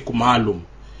kuweka siku maalum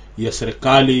ya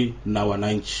serikali na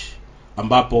wananchi,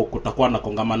 ambapo kutakuwa na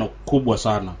kongamano kubwa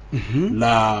sana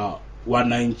la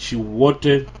wananchi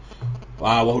wote,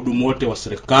 wahudumu wote wa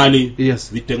serikali,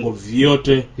 vitengo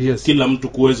vyote, kila mtu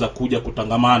kuweza kuja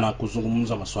kutangamana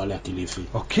kuzungumza masuala ya Kilifi.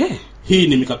 Hii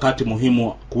ni mikakati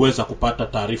muhimu kuweza kupata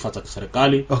taarifa za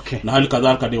kiserikali. Na hali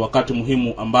kadhalika ni wakati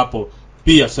muhimu ambapo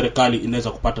pia serikali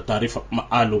inaweza kupata taarifa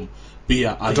maalum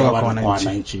pia kwa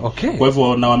wananchi. Kwa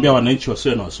hivyo nawaambia wananchi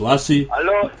wasiwe na wasiwasi.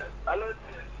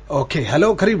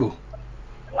 Hello, karibu.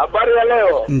 Habari ya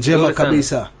leo? Njema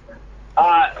kabisa.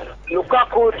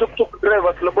 Lukaku tuk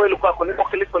driver Sloboy Lukaku, niko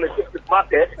Kilifi ole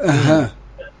market.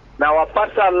 Na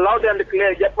wapata loud and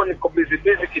clear, japo niko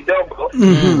busy kidogo.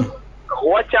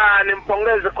 Wacha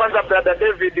nimpongeze kwanza brother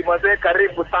David, mzee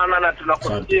karibu sana na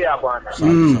tunakusikia bwana.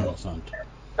 Asante.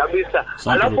 Kabisa.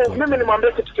 Alafu mimi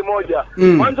nimwambie kitu kimoja.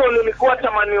 Mwanzo nilikuwa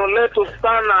tamanio letu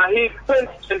sana hii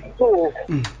 2022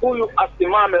 huyu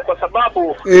asimame, kwa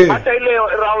sababu hata ile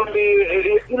round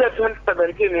ile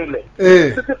 2017 ile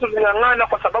sisi tulingangana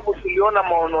kwa sababu tuliona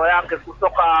maono yake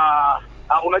kutoka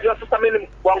unajua sasa mimi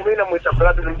namuita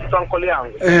brother, ni mtoto wangu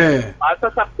yangu.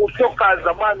 Sasa kutoka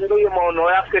zamani ndio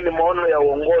maono yake ni maono ya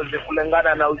uongozi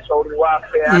kulingana na ushauri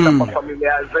wake hata kwa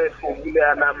familia zetu, vile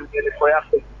ana mielekeo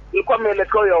yake ilikuwa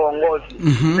mielekeo ya uongozi.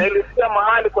 Na ilifika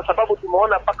mahali kwa sababu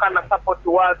tumeona paka na support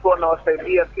watu,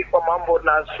 wanawasaidia kwa mambo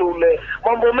na shule,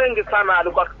 mambo mengi sana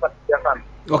alikuwa akipatia sana.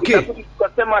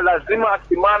 Tukasema lazima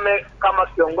asimame kama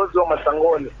kiongozi wa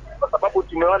Matsangoni kwa sababu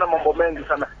tumeona mambo mengi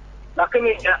sana.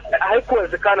 Lakini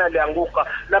haikuwezekana, alianguka.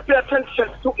 Na pia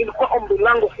 2022 ilikuwa ombi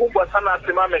langu kubwa sana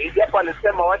asimame, ijapo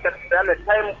alisema wacha tupeane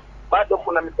time, bado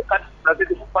kuna mikakati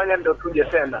tunazidi kufanya ndio tuje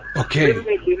tena.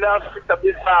 Mimi binafsi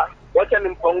kabisa wacha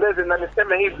nimpongeze na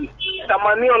niseme hivi,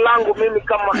 tamanio langu mimi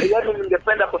kama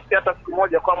ningependa kusikia hata siku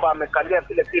moja kwamba amekalia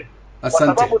kile kitu. Kwa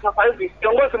sababu sasa hivi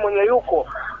kiongozi mwenye yuko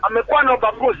amekuwa na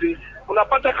ubaguzi.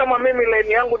 Unapata kama mimi line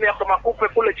yangu ni ya Makupe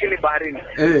kule chini baharini.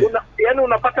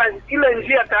 Unapata ile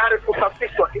njia tayari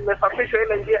kusafishwa, imesafishwa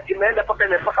ile njia, imeenda paka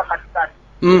imepaka katikati.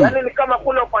 Ni kama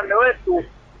kule upande wetu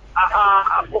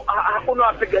hakuna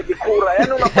wapigaji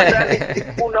kura. Unapata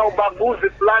kuna ubaguzi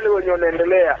fulani wenye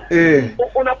unaendelea.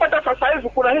 Unapata sasa hivi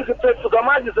kuna hizi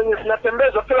maji zenye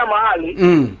zinatembezwa kila mahali.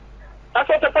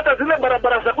 Sasa utapata zile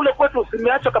barabara za kule kwetu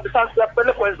zimeachwa kabisa,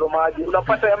 zinapelekwa hizo maji.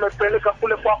 Unapata yamepeleka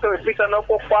kule kwake, yamepita na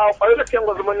huko kwao. Kwa hiyo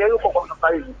kiongozi mwenye yuko kwa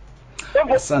sasa hivi. Kwa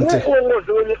hivyo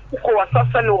uongozi wenye uko wa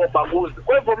sasa ni ubaguzi.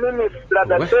 Kwa hivyo mimi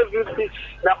brother David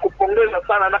na kupongeza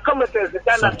sana, na kama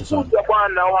itawezekana kuja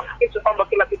bwana uhakikishe kwamba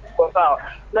kila kitu kiko sawa.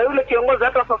 Na yule kiongozi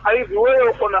hata sasa hivi wewe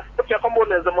uko na support ya kwamba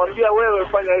unaweza mwambia wewe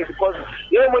fanya hivi, because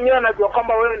yeye mwenyewe anajua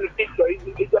kwamba wewe ni kichwa,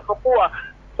 ijapokuwa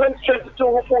 2022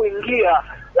 huku ingia.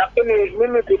 Lakini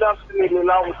mimi binafsi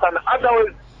nililaumu sana.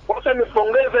 Otherwise Wacha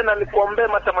nipongeze na nikuombee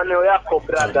matamanio yako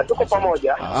brother. Tuko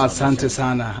pamoja. Asante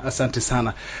sana. Asante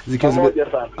sana.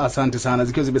 Asante sana.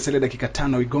 Zikiwa zimesalia dakika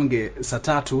 5 igonge saa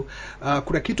 3.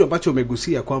 Kuna kitu ambacho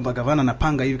umegusia kwamba gavana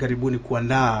anapanga hivi karibuni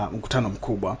kuandaa mkutano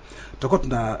mkubwa. Tutakuwa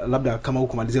tuna labda kama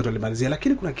huko malizia tulimalizia,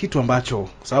 lakini kuna kitu ambacho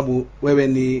kwa sababu wewe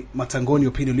ni Matsangoni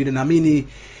opinion leader, naamini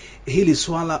hili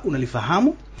swala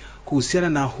unalifahamu kuhusiana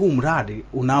na huu mradi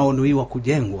unaonuiwa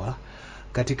kujengwa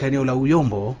katika eneo la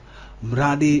Uyombo,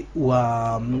 mradi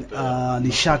wa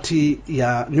nishati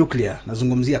ya nuclear,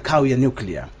 nazungumzia kawi ya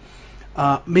nuclear.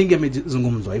 Mengi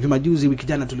yamezungumzwa. Hivi majuzi wiki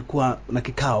jana tulikuwa na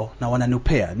kikao na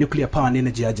wananupea Nuclear Power and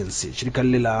Energy Agency, shirika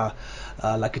lile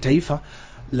la kitaifa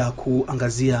la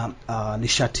kuangazia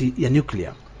nishati ya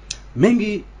nuclear.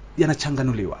 Mengi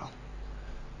yanachanganuliwa.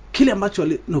 Kile ambacho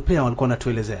wananupea walikuwa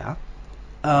wanatuelezea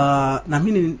na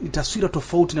mimi ni taswira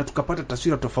tofauti na tukapata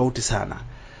taswira tofauti sana.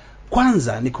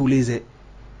 Kwanza nikuulize,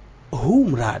 huu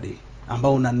mradi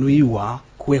ambao unanuiwa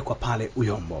kuwekwa pale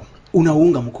Uyombo,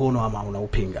 unaunga mkono ama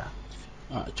unaupinga?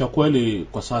 Cha kweli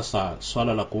kwa sasa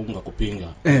swala la kuunga kupinga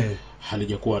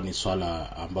halijakuwa ni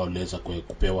swala ambalo linaweza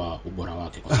kupewa ubora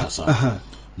wake kwa sasa.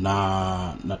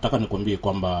 Na nataka nikwambie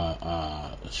kwamba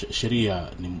sheria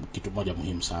ni kitu moja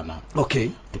muhimu sana. Okay.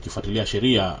 Tukifuatilia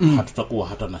sheria hatutakuwa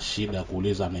hata na shida ya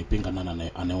kuuliza anaipinga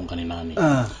nani anaunga ni nani.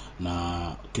 Na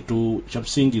kitu cha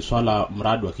msingi, swala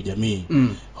mradi wa kijamii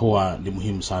huwa ni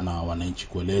muhimu sana wananchi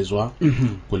kuelezwa,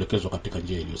 kuelekezwa katika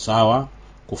njia iliyo sawa,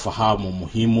 kufahamu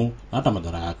muhimu na hata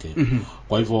madhara yake.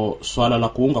 Kwa hivyo swala la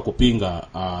kuunga kupinga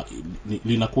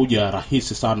linakuja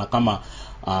rahisi sana kama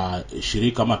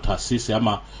shirika ama taasisi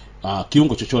ama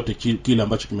kiungo chochote kile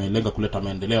ambacho kimelenga kuleta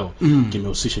maendeleo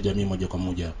kimehusisha jamii moja kwa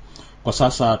moja. Kwa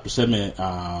sasa tuseme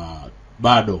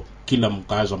bado kila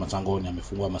mkazi wa Matsangoni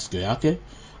amefungua masikio yake,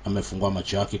 amefungua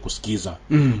macho yake kusikiza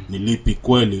ni lipi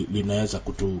kweli linaweza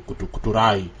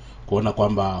kuturai kuona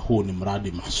kwamba huu ni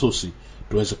mradi mahsusi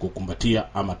tuweze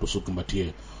kukumbatia ama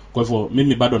tusikumbatie. Kwa hivyo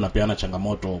mimi bado napeana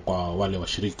changamoto kwa wale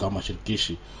washirika ama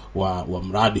shirikishi wa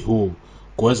mradi huu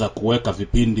kuweza kuweka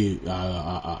vipindi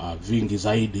vingi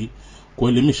zaidi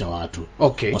kuelimisha watu.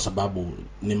 Okay. Kwa sababu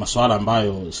ni masuala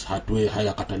ambayo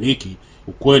hayakataliki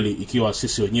ukweli ikiwa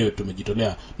sisi wenyewe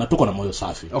tumejitolea na tuko na moyo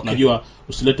safi. Okay. Unajua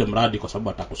usilete mradi kwa sababu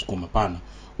atakusukuma, pana.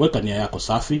 Weka nia yako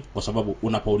safi, kwa sababu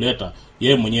unapouleta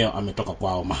yeye mwenyewe ametoka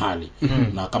kwao mahali.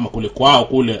 Na kama kule kwao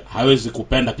kule hawezi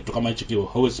kupenda kitu kama hicho kio,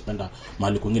 hawezi kupenda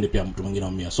mahali kwingine pia mtu mwingine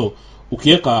umia. So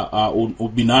ukiweka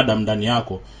ubinadamu ndani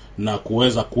yako na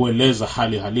kuweza kueleza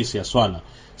hali halisi ya swala,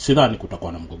 sidhani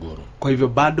kutakuwa na mgogoro. Kwa hivyo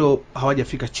bado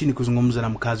hawajafika chini kuzungumza na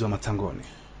mkazi wa Matsangoni?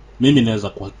 Mimi naweza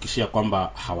kuhakikishia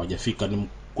kwamba hawajafika.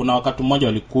 Kuna wakati mmoja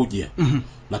walikuja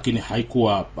lakini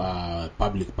haikuwa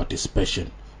public participation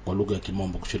kwa lugha ya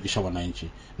Kimombo, kushirikisha wananchi.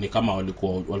 Ni kama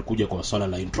walikuja kwa swala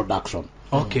la introduction.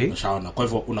 Okay. Kwa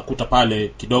hivyo unakuta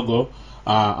pale kidogo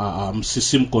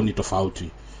msisimko ni tofauti.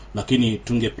 Lakini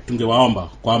tungewaomba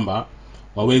kwamba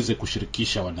waweze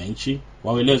kushirikisha wananchi,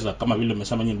 waeleza kama vile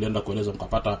umesema nyinyi mlienda kueleza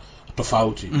mkapata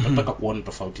tofauti. Nataka kuona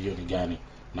tofauti hiyo ni gani.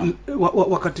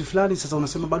 Wakati fulani sasa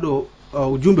unasema bado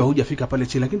ujumbe haujafika pale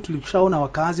chini, lakini tulishaona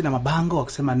wakazi na mabango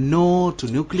wakisema no to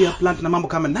nuclear plant na mambo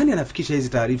kama. Nani anafikisha hizi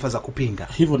taarifa za kupinga?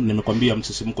 Hivyo nimekwambia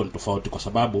msisimko ni tofauti kwa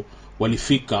sababu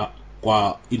walifika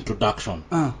kwa introduction.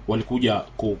 Walikuja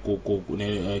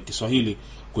Kiswahili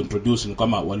kuintroduce, ni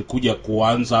kama walikuja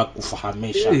kuanza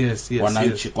kufahamisha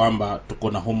wananchi kwamba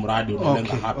tuko na huu mradi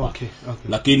unalenga hapa. Okay.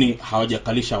 Lakini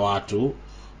hawajakalisha watu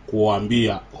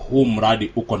kuambia huu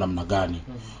mradi uko namna gani.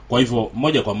 Kwa hivyo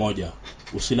moja kwa moja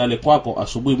usilale kwako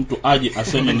asubuhi mtu aje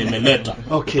aseme nimeleta.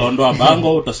 Utaondoa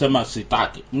bango, utasema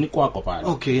sitaki. Ni kwako pale.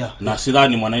 Na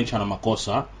sidhani mwananchi ana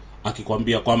makosa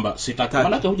akikwambia kwamba sitaki,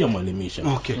 maana hujamuelimisha.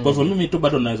 Kwa hivyo mimi tu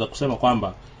bado naweza kusema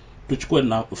kwamba tuchukue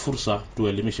na fursa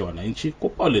tuelimishe wananchi kwa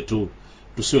pole tu,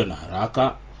 tusiwe na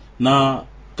haraka, na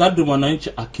kadri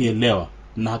mwananchi akielewa,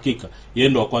 na hakika yeye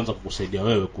ndo wa kwanza kukusaidia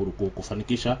wewe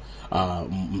kufanikisha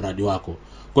mradi wako.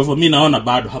 Kwa hivyo mimi naona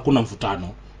bado hakuna mvutano,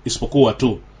 isipokuwa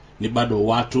tu ni bado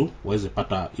watu waweze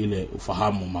pata ile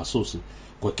ufahamu mahsusi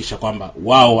kuhakikisha kwamba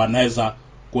wao wanaweza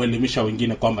kuelimisha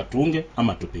wengine kwamba tuunge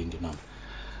ama tupinge. Naam.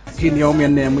 Hii ni awamu ya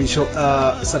 4 ya mwisho,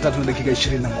 saa 3 na dakika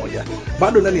 21.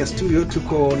 Bado ndani ya studio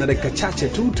tuko na dakika chache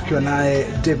tu tukiwa naye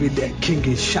David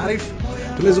Kingi Sharif.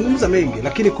 Tumezungumza mengi,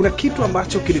 lakini kuna kitu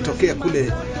ambacho kilitokea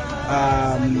kule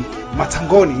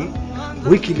Matsangoni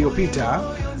wiki iliyopita,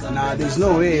 na there's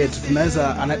no way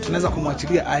tunaweza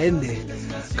kumwachilia aende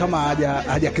kama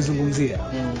hajakizungumzia,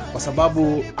 kwa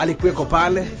sababu alikuweko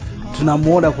pale.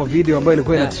 Tunamuona kwa video ambayo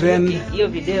ilikuwa ina trend. Hiyo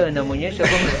video inaonyesha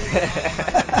kwamba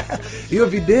hiyo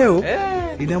video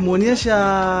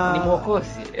Inamuonyesha ni mwokozi.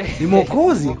 Ni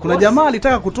mwokozi. Kuna jamaa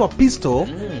alitaka kutoa pistol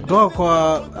kutoka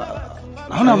kwa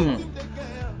naona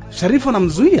Shariff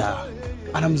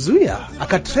anamzuia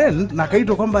akatrend na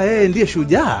akaitwa kwamba yeye ndiye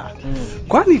shujaa.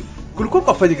 Kwani kulikuwa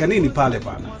kufanyika nini pale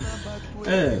bana?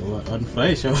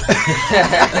 Wanafurahisha.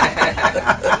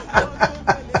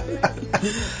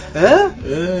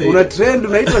 Una trend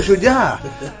unaitwa shujaa.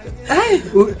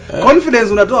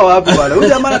 Confidence unatoa wapi bwana? Huyu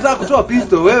jamaa anataka kutoa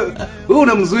pistol, wewe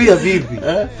unamzuia vipi?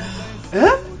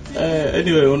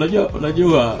 Anyway,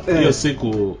 unajua hiyo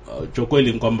siku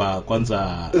chokweli kwamba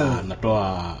kwanza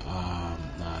natoa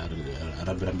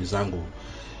rambirambi zangu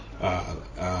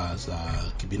za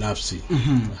kibinafsi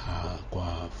kwa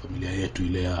familia yetu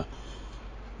ile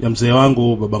ya mzee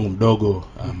wangu, babangu mdogo,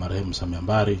 marehemu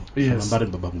Samiambari. Samiambari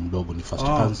ni babangu mdogo, ni first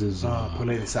cousins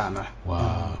poleni sana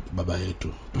wa baba yetu.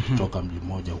 Kutoka mji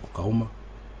mmoja huko Kauma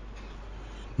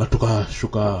na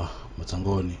tukashuka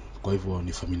Matsangoni, kwa hivyo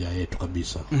ni familia yetu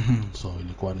kabisa. So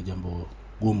ilikuwa ni jambo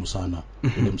gumu sana.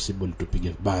 Ile msiba ulitupiga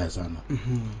vibaya sana.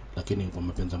 Lakini kwa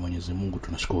mapenzi ya Mwenyezi Mungu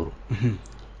tunashukuru.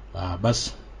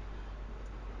 Basi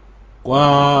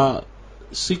kwa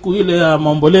siku ile ya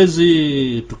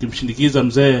maombolezi tukimshindikiza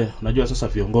mzee, unajua sasa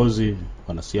viongozi,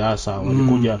 wanasiasa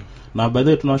walikuja na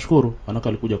baadaye tunashukuru anaka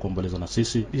alikuja kuomboleza na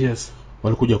sisi. Yes.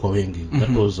 Walikuja kwa wengi.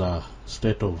 That was a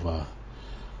state of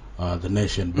the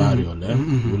nation burial.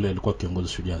 Ule alikuwa kiongozi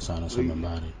shujaa sana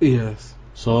Samiambari. Yes.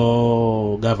 So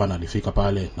governor alifika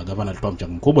pale na governor alitoa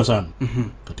mchango mkubwa sana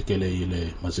katika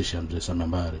ile mazishi ya mzee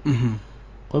Samiambari.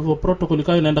 Kwa hivyo protocol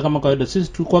ikawa inaenda kama kawaida.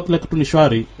 Sisi tulikuwa kila kitu ni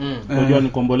shwari. Unajua ni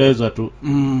kuomboleza tu.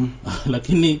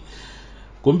 Lakini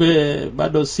kumbe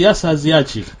bado siasa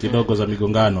haziachi kidogo za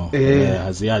migongano.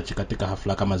 Haziachi katika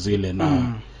hafla kama zile.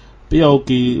 Na pia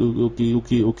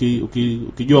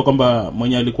ukijua kwamba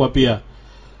mwenye alikuwa pia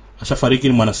ashafariki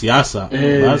ni mwanasiasa,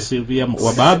 basi pia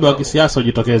wababe wa kisiasa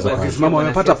hujitokeza. Wakisimama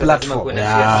wamepata platform.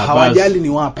 Hawajali ni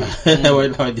wapi.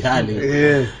 Hawajali.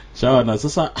 Sawa.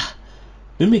 Sasa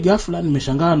mimi ghafla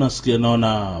nimeshangaa nasikia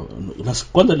naona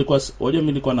kwanza wajua mimi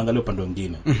nilikuwa naangalia upande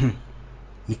mwingine.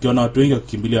 Nikiona watu wengi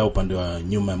wakikimbilia upande wa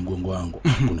nyuma ya mgongo wangu.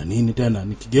 Kuna nini tena?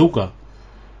 Nikigeuka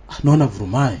naona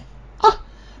vurumai.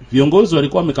 Viongozi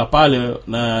walikuwa wamekaa pale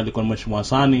na alikuwa Mheshimiwa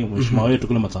Hasani, mheshimiwa wetu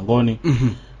kule Matsangoni.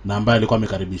 Na ambaye alikuwa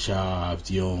amekaribisha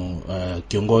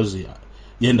kiongozi.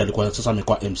 Yeye ndiye alikuwa sasa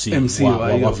amekuwa MC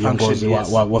wa viongozi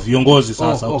wa viongozi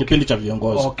sasa kipindi cha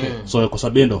viongozi. So kwa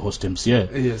sababu ndio host MC.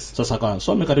 Sasa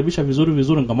so amekaribisha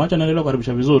vizuri nikamwacha naendelea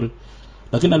kukaribisha vizuri.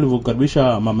 Lakini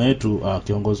alivyokaribisha mama yetu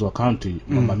kiongozi wa county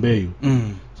mama Mbeyu.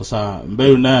 Sasa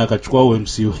Mbeyu naye akachukua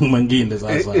MC mwingine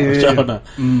sasa. Unaona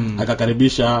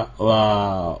akakaribisha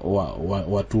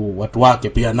watu wake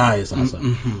pia naye sasa.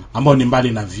 Ambao ni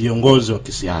mbali na viongozi wa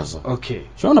kisiasa.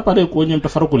 Unaona pale kwenye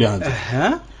mtafaruku ulianza.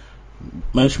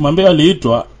 Mheshimiwa Mbeyu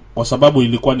aliitwa kwa sababu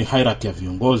ilikuwa ni hierarchy ya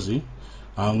viongozi.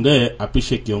 Aongee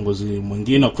apishe kiongozi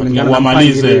mwingine kufikia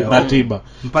wamalize ratiba.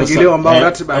 Mpangilio ambao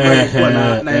ratiba ambayo ilikuwa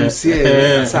na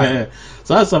MCA.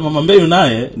 Sasa mama Mbeyu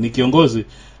naye ni kiongozi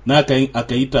na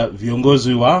akaita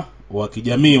viongozi wa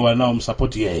kijamii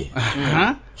wanaomsupport yeye.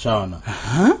 Shaona.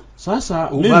 Sasa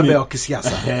ubabe wa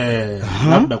kisiasa.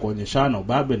 Labda kuonyeshana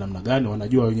ubabe namna gani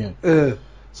wanajua wenyewe.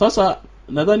 Sasa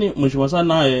nadhani mheshimiwa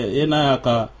sana yeye naye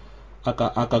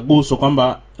akaguswa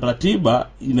kwamba ratiba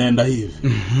inaenda hivi.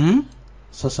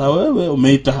 Sasa wewe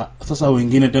umeita sasa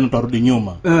wengine tena utarudi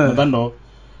nyuma. Nadhani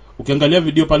ukiangalia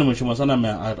video pale mheshimiwa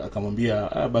sana akamwambia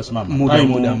basi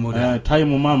mama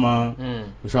time mama.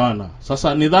 Ushaona.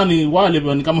 Sasa nidhani wale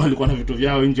ni kama walikuwa na vitu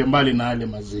vyao nje mbali na yale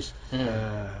mazishi.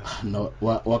 Na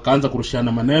wakaanza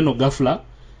kurushiana maneno ghafla.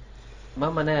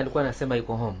 Mama naye alikuwa anasema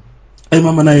yuko home.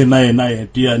 Mama naye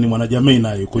pia ni mwanajamii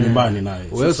naye yuko nyumbani naye.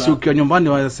 Wewe si ukiwa nyumbani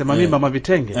wasema mimi mama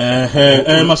vitenge.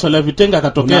 Masuala ya vitenge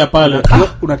akatokea pale.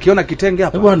 Unakiona kitenge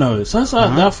hapa? Bwana wewe. Sasa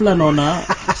ghafla naona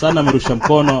sana amerusha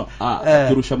mkono,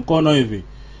 kirusha mkono hivi.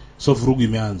 So vurugu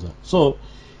imeanza. So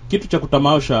kitu cha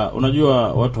kutamausha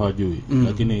unajua watu hawajui,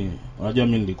 lakini unajua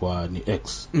mimi nilikuwa ni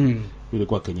ex.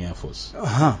 Nilikuwa Kenya Air Force.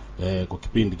 Kwa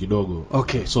kipindi kidogo.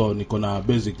 So niko na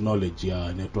basic knowledge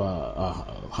ya inaitwa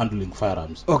handling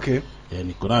firearms.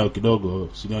 Niko nayo kidogo,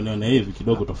 sinione hivi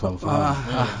kidogo tofahamu.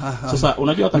 Sasa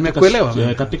unajua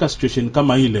katika situation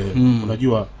kama ile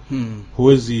unajua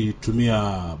huwezi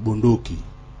tumia bunduki.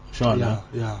 Shaona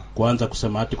kuanza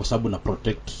kusema ati kwa sababu na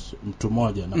protect mtu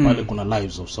mmoja na pale kuna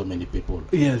lives of so many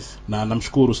people. Na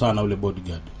namshukuru sana ule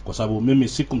bodyguard kwa sababu mimi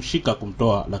sikumshika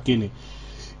kumtoa, lakini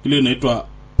ile inaitwa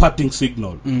parting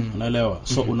signal. Unaelewa?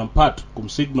 So unampat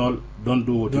kumsignal don't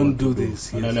do what you do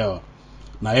this. Unaelewa?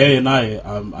 Na yeye naye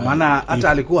maana hata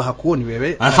alikuwa hakuoni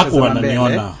wewe, hakuwa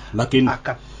ananiona, lakini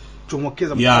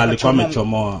kuchomokeza. Alikuwa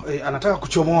amechomoa. Anataka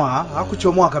kuchomoa,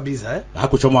 hakuchomoa kabisa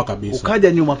Hakuchomoa kabisa.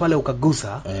 Ukaja nyuma pale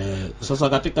ukagusa. Sasa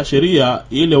katika sheria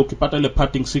ile ukipata ile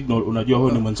parting signal unajua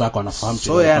huyo ni mwenzako anafahamu.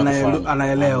 So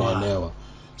anaelewa.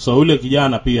 So ule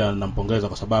kijana pia nampongeza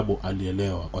kwa sababu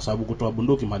alielewa, kwa sababu kutoa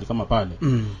bunduki mahali kama pale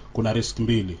kuna risk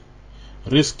mbili.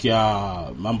 Risk ya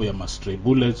mambo ya stray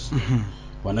bullets,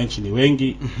 wananchi ni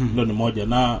wengi, hilo ni moja,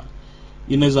 na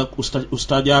inaweza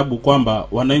ustajabu kwamba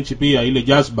wananchi pia ile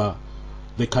jazba,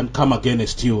 they can come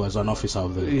against you as an officer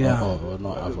of the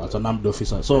as an armed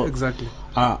officer. So exactly.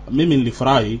 Mimi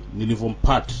nilifurahi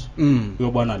nilivyompata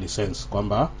huyo bwana alisense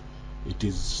kwamba it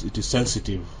is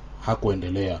sensitive,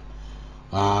 hakuendelea.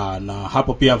 Na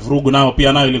hapo pia vurugu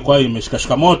nayo ilikuwa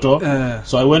imeshikashika moto.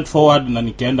 So I went forward na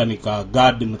nikaenda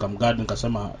nikamguard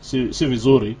nikasema si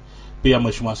vizuri. Pia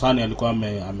Mheshimiwa Sani alikuwa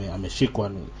ameshikwa,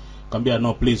 nikamwambia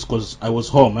no please because I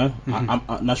was home.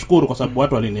 Nashukuru kwa sababu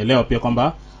watu walinielewa pia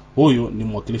kwamba huyu ni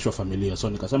mwakilishi wa familia. So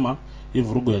nikasema hii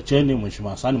vurugu ya cheni,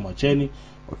 Mheshimiwa Sani mwacheni,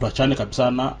 tuachane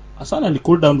kabisa. Na Sani ali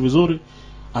cool down vizuri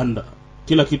and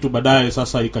kila kitu baadaye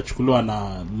sasa ikachukuliwa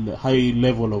na high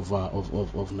level of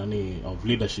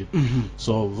leadership.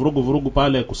 So vurugu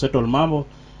pale kusettle mambo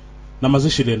na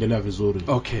mazishi iliendelea vizuri.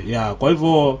 Kwa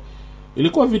hivyo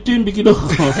ilikuwa vitimbi kidogo.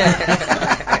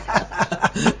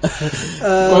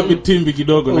 Kwa vitimbi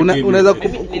kidogo, lakini unaweza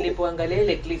nilipoangalia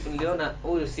ile clip niliona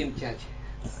huyu si mchache.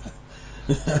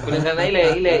 Kulingana na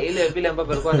ile vile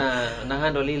ambapo alikuwa na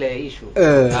handle ile issue,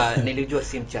 nilijua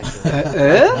si mchache.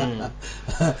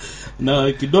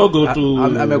 Na kidogo tu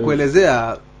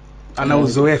amekuelezea ana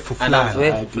uzoefu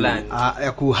fulani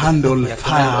ya kuhandle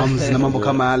firearms na mambo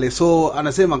kama yale. So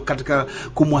anasema katika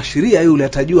kumwashiria yule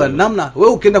atajua namna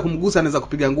wewe ukienda kumgusa anaweza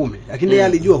kupiga ngumi, lakini yeye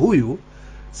alijua huyu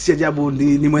si ajabu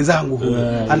ni mwenzangu huyu,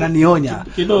 ananionya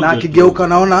na akigeuka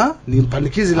naona ni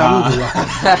mpandikizi la mtu.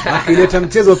 Akileta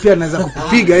mchezo pia anaweza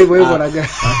kupiga hivyo na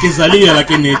akizalia,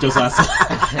 lakini hicho sasa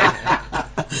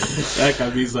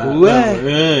kabisa.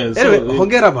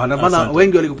 Hongera bwana, maana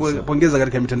wengi walikupongeza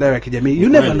katika mitandao ya kijamii. You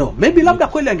never know, maybe labda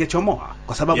kweli angechomoa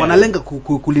kwa sababu analenga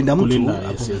kulinda mtu.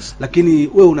 Lakini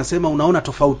wewe unasema unaona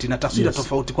tofauti na tafsiri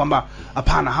tofauti kwamba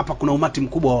hapana, hapa kuna umati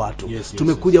mkubwa wa watu,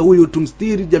 tumekuja huyu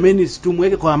tumstiri, jameni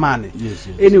situmweke kwa amani.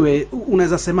 Anyway,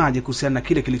 unaweza semaje kuhusiana na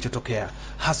kile kilichotokea,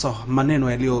 hasa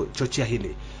maneno yaliyochochea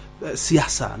hili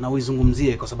siasa, na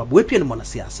uizungumzie kwa sababu wewe pia ni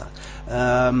mwanasiasa.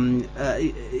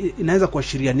 Inaweza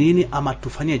kuashiria nini ama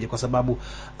tufanyeje, kwa sababu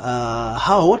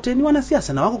hao wote ni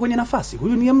wanasiasa na wako kwenye nafasi.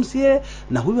 Huyu ni MCA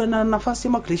na huyu ana nafasi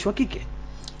ya mwakilishi wa kike.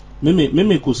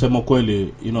 Mimi kusema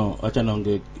kweli, acha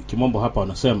naonge kimombo hapa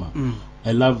wanasema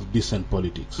I love decent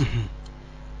politics.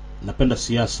 Napenda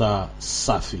siasa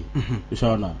safi.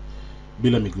 Ushaona,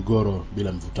 bila migogoro,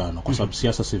 bila mvutano, kwa sababu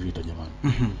siasa si vita jamani.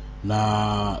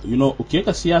 Na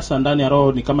ukiweka siasa ndani ya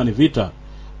roho ni kama ni vita,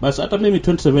 basi hata mimi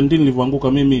 2017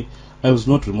 nilivyoanguka mimi I was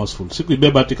not remorseful.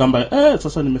 Sikuibeba ati kamba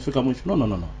sasa nimefika mwisho.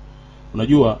 No.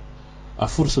 Unajua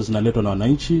fursa zinaletwa na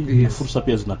wananchi, na fursa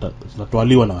pia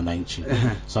zinatwaliwa na wananchi,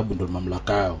 sababu ndio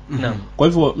mamlaka yao. Kwa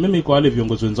hivyo mimi kwa wale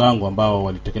viongozi wenzangu ambao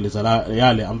walitekeleza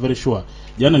yale, I'm very sure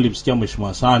jana nilimsikia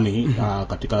Mheshimiwa Sani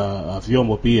katika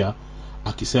vyombo pia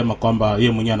akisema kwamba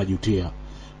yeye mwenyewe anajutia.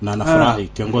 Na nafurahi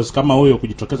kiongozi kama huyo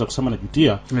kujitokeza kusema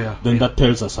najutia, then that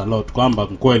tells us a lot kwamba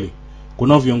kweli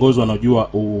kuna viongozi wanaojua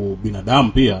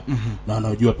ubinadamu pia na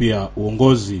wanaojua pia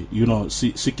uongozi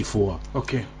si kifua.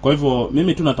 Kwa hivyo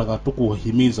mimi tunataka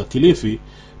kuhimiza Kilifi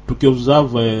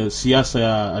tukiobserve siasa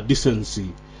ya decency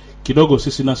kidogo,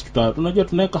 sisi nasi tunajua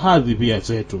tunaweka hadhi pia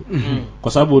zetu.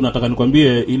 Kwa sababu nataka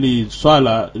nikwambie ili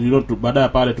swala baadaye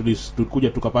pale tulikuja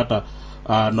tukapata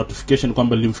notification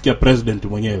kwamba lilimfikia president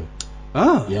mwenyewe.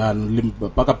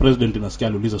 Mpaka president nasikia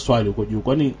aliuliza swali huko juu,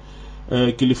 kwani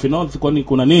Kilifi North kwani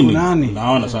kuna nini?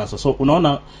 Unaona sasa. So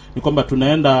unaona ni kwamba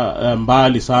tunaenda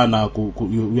mbali sana,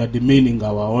 we are demeaning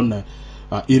our own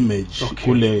image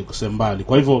kule kusembali.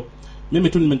 Kwa hivyo mimi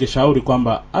tu nimengeshauri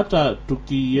kwamba hata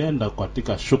tukienda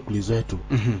katika shughuli zetu,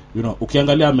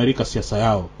 ukiangalia Amerika siasa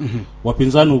yao,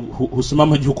 wapinzani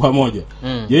husimama juu kwa moja.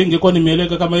 Je, ingekuwa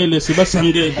nimeeleka kama ile, si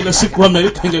basi kila siku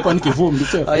Amerika ingekuwa ni kivumbi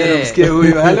tu. Msikie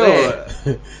huyu. Hello.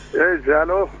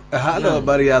 Hello,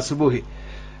 habari ya asubuhi.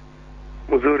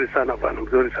 Mzuri sana bwana,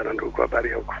 mzuri sana ndugu, habari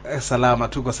yako? Salama,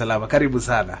 tuko salama. Karibu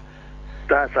sana.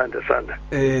 Asante sana.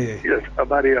 Yes,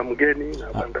 habari ya mgeni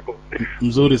na banda.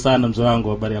 Mzuri sana mzee wangu,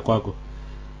 habari ya kwako?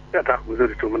 Hata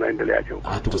mzuri tu, mnaendeleaje huko?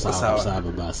 Tuko sawa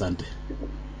baba, asante.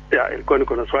 Ilikuwa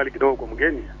niko na swali kidogo kwa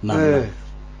mgeni. Naam.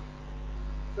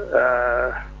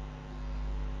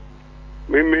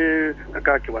 Mimi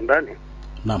nakaa kiwandani.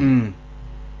 Naam.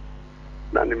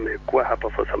 Na nimekuwa hapa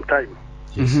for some time.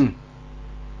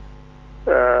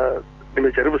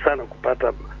 nimejaribu sana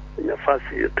kupata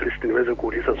nafasi at least niweze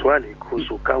kuuliza swali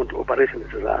kuhusu county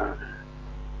operations za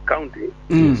county.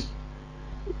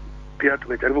 Pia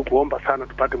tumejaribu kuomba sana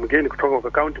tupate mgeni kutoka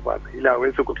kwa county bwana ili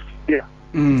aweze kutusikia.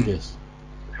 Yes.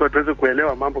 Sio tuweze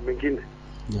kuelewa mambo mengine.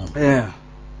 Yeah.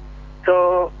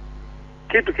 So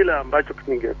kitu kile ambacho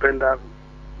ningependa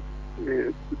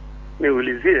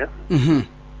niulizie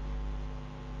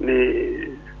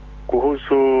ni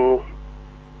kuhusu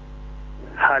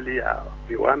hali ya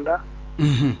viwanda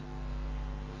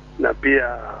na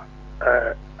pia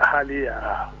hali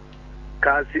ya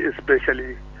kazi,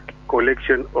 especially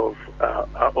collection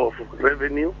of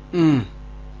revenue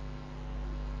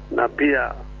na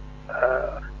pia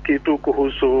kitu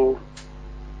kuhusu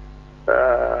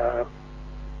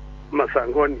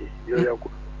Matsangoni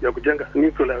ya kujenga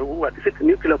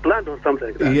nuclear plant or something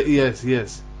like that.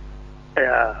 Yes.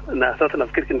 Na sasa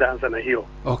nafikiri kindaanza na hiyo.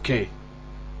 Okay.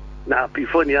 Na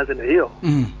before nianze na hiyo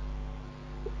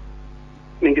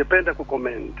ningependa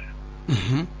kucomment.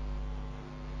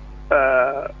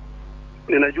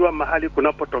 Ninajua mahali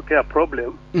kunapotokea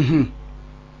problem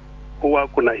huwa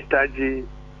kunahitaji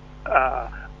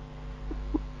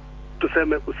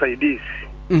tuseme usaidizi.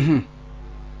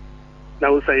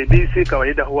 Na usaidizi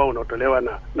kawaida huwa unatolewa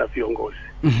na viongozi.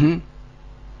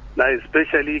 Na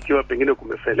especially ikiwa pengine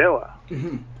kumefelewa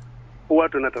huwa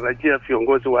tunatarajia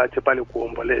viongozi waache pale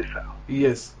kuomboleza.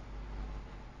 Yes.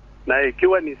 Na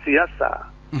ikiwa ni siasa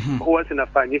huwa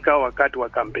zinafanyika wakati wa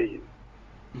campaign.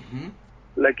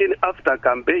 Lakini after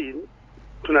campaign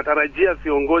tunatarajia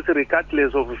viongozi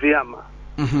regardless of vyama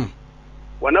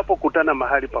wanapokutana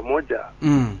mahali pamoja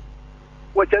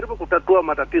wajaribu kutatua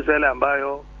matatizo yale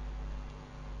ambayo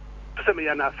tuseme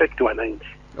yana affect wananchi.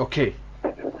 Okay.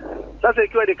 Sasa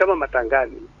ikiwa ni kama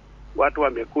matangani watu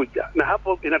wamekuja na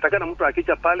hapo inatakana mtu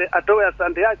akicha pale atoe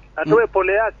asante yake, atoe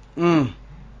pole yake.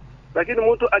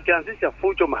 Lakini mtu akianzisha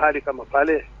fujo mahali kama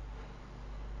pale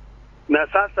na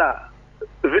sasa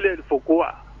vile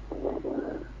ilipokuwa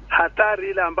hatari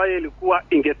ile ambayo ilikuwa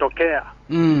ingetokea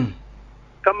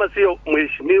kama sio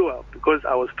mheshimiwa, because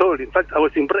I was told, in fact I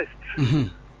was impressed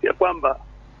ya kwamba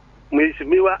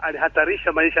mheshimiwa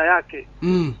alihatarisha maisha yake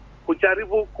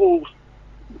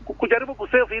kujaribu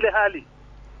kusave ile hali.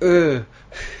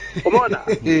 Umeona?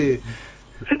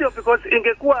 Sio because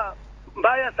ingekuwa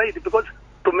mbaya zaidi, because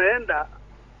tumeenda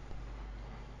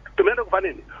kufanya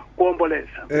nini?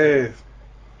 Kuomboleza.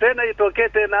 Tena itokee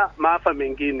tena maafa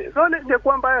mengine. So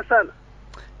ingekuwa mbaya sana.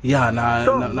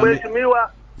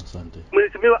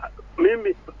 Mheshimiwa,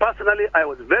 mimi personally I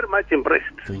was very much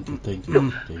impressed. Thank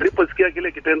you. Niliposikia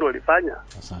kile kitendo walifanya.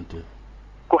 Asante.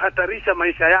 Kuhatarisha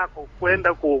maisha yako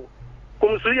kwenda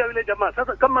kumzuia yule jamaa.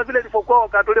 Sasa kama vile ilipokuwa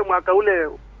wakati ule mwaka ule,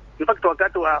 in fact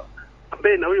wakati wa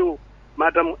campaign na huyu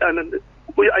madam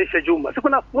huyu Aisha Juma,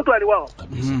 sikuna mtu aliwao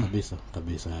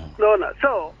kabisa. Unaona?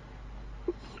 So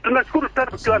tunashukuru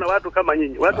sana tukiwa na watu kama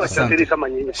nyinyi, watu wachasiri kama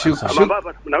nyinyi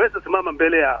ambao tunaweza simama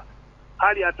mbele ya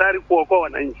hali hatari kuokoa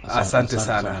wananchi. Asante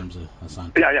sana.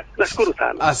 Asante. Nashukuru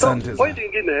sana. Asante. So, point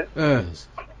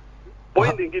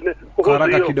nyingine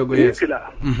haraka kidogo. Yes.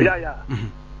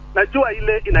 Najua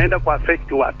ile inaenda kwa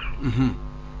affect watu.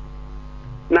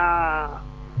 Na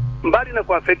mbali na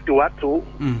kwa affect watu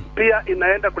pia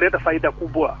inaenda kuleta faida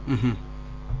kubwa.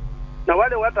 Na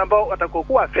wale watu ambao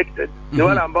watakokuwa affected ni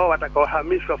wale ambao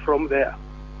watakaohamishwa from there.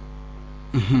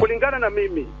 Kulingana na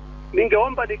mimi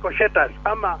ningeomba negotiators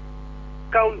ama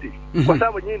county kwa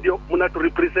sababu nyinyi ndio mnatu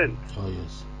represent.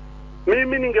 Yes.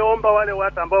 Mimi ningeomba wale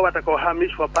watu ambao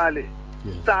watakaohamishwa pale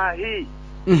saa hii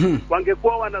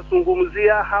wangekuwa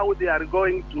wanazungumzia how they are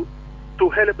going to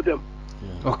help them.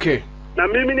 Okay. Na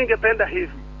mimi ningependa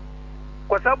hivi,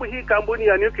 kwa sababu hii kampuni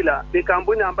ya nuclear ni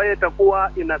kampuni ambayo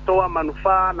itakuwa inatoa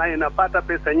manufaa na inapata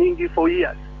pesa nyingi for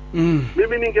years.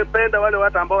 Mimi ningependa wale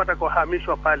watu ambao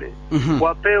watakohamishwa pale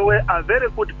wapewe a very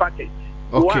good package.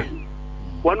 Okay.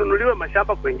 Wanunuliwe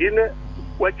mashamba kwengine,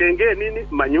 wajengee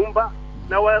manyumba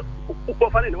na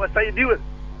wafanye nini, wasaidiwe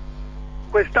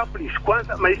kuestablish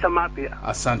kwanza maisha mapya.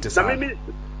 Asante sana.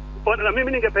 Na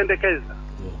mimi ningependekeza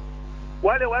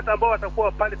wale watu ambao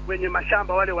watakuwa pale kwenye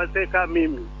mashamba, wale wazee kama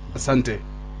mimi. Asante.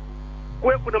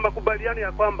 Kuna makubaliano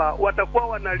ya kwamba watakuwa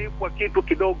wanalipwa kitu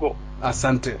kidogo.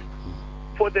 Asante.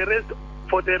 For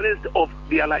the rest of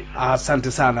their life.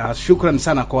 Asante sana. Shukrani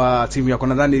sana kwa timu yako.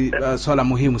 Nadhani swala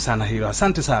muhimu sana hilo.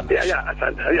 Asante sana.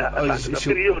 Asante.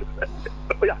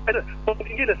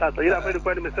 Ingine sasa ila ambayo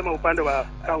kwa nimesema upande wa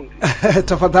county.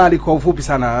 Tafadhali kwa ufupi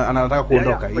sana, anataka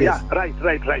kuondoka. Yes.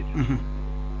 Right.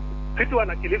 Sisi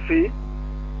wana Kilifi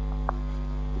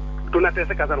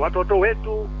tunateseka sana, watoto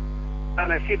wetu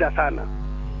ana shida sana.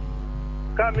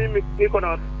 Kama mimi niko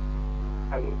na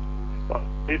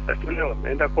shule,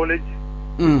 wameenda college.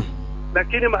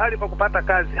 Lakini mahali pa kupata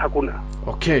kazi hakuna.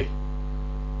 Okay.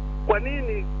 Kwa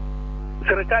nini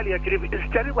serikali ya Kilifi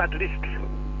isijaribu at least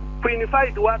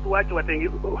kuinvite watu waje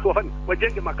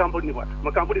wajenge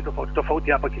makampuni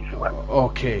tofauti hapa Kilifi?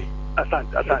 Okay.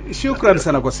 Asante. Shukrani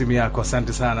sana kwa simu yako.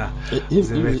 Asante sana.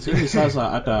 Hivi sasa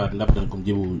hata labda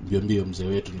nikumjibu mbio mzee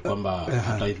wetu ni kwamba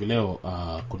hata hivi leo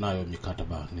kunayo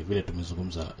mikataba, ni vile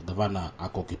tumezungumza, gavana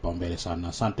ako kipaumbele sana.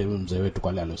 Asante mzee wetu kwa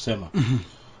yale aliyosema.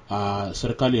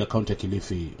 Serikali ya kaunti ya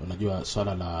Kilifi, unajua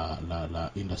swala la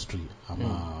industry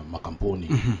ama makampuni,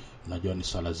 unajua ni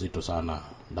swala zito sana,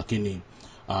 lakini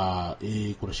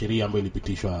kuna sheria ambayo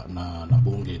ilipitishwa na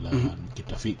bunge la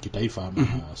kitaifa ama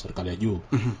serikali ya juu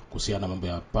kuhusiana mambo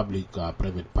ya public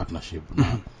private partnership,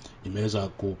 na imeweza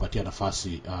kupatia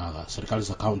nafasi serikali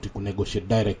za county kunegotiate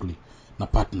directly na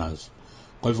partners.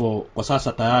 Kwa hivyo kwa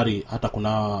sasa tayari hata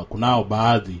kunao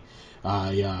baadhi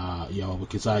ya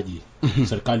wawekezaji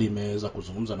serikali imeweza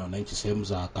kuzungumza na wananchi sehemu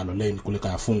za Kaloleni kule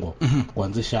Kayafungo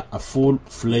kuanzisha a full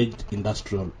fledged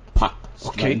industrial park,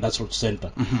 industrial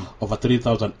center over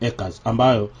 3000 acres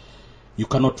ambayo you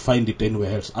cannot find it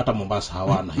anywhere else. Hata Mombasa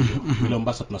hawana hiyo. Ile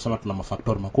Mombasa tunasema tuna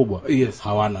mafactory makubwa,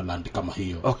 hawana land kama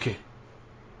hiyo. Okay.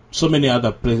 So many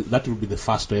other places, that will be the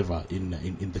first ever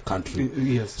in the country.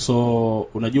 Yes. So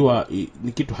unajua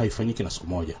ni kitu haifanyiki na siku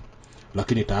moja,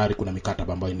 lakini tayari kuna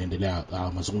mikataba ambayo inaendelea,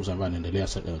 mazungumzo ambayo yanaendelea.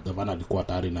 Gavana alikuwa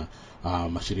tayari na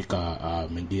mashirika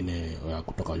mengine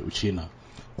kutoka Uchina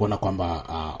kuona kwamba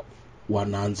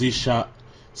wanaanzisha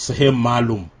sehemu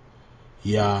maalum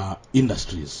ya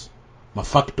industries,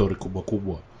 mafactory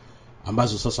kubwa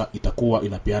ambazo sasa itakuwa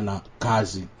inapeana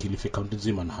kazi Kilifi County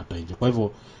nzima na hata nje. Kwa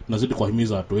hivyo tunazidi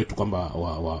kuwahimiza watu wetu kwamba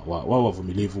wao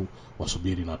wavumilivu,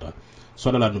 wasubiri. Na hata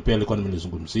swala la NUPEA alikuwa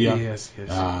nimelizungumzia. Yes.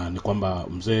 Ni kwamba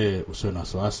mzee usiwe na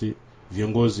wasiwasi,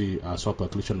 viongozi swako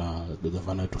wakilisho na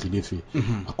gavana wetu Kilifi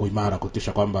ako imara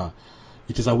kuhakikisha kwamba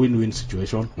it is a win-win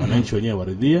situation. Wananchi wenyewe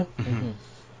waridhia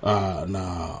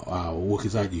na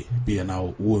uwekezaji pia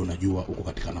nao uwe unajua uko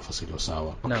katika nafasi iliyo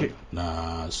sawa. Okay.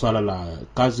 Na swala la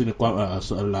kazi ni kwa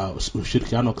la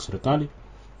ushirikiano wa serikali,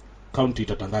 county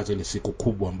itatangaza ile siku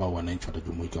kubwa ambao wananchi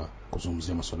watajumuika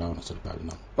kuzungumzia masuala yao na serikali.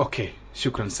 Na okay,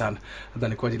 shukrani sana.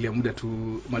 Nadhani kwa ajili ya muda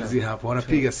tumalizie hapo.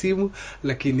 Wanapiga simu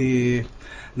lakini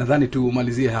nadhani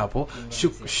tumalizie hapo.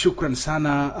 Shukrani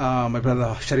sana my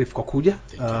brother Sharif kwa kuja.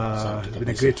 It's been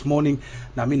a great morning.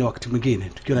 Naamini wakati mwingine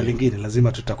tukiwa na lingine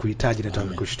lazima tutakuhitaji na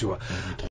tutakushtua.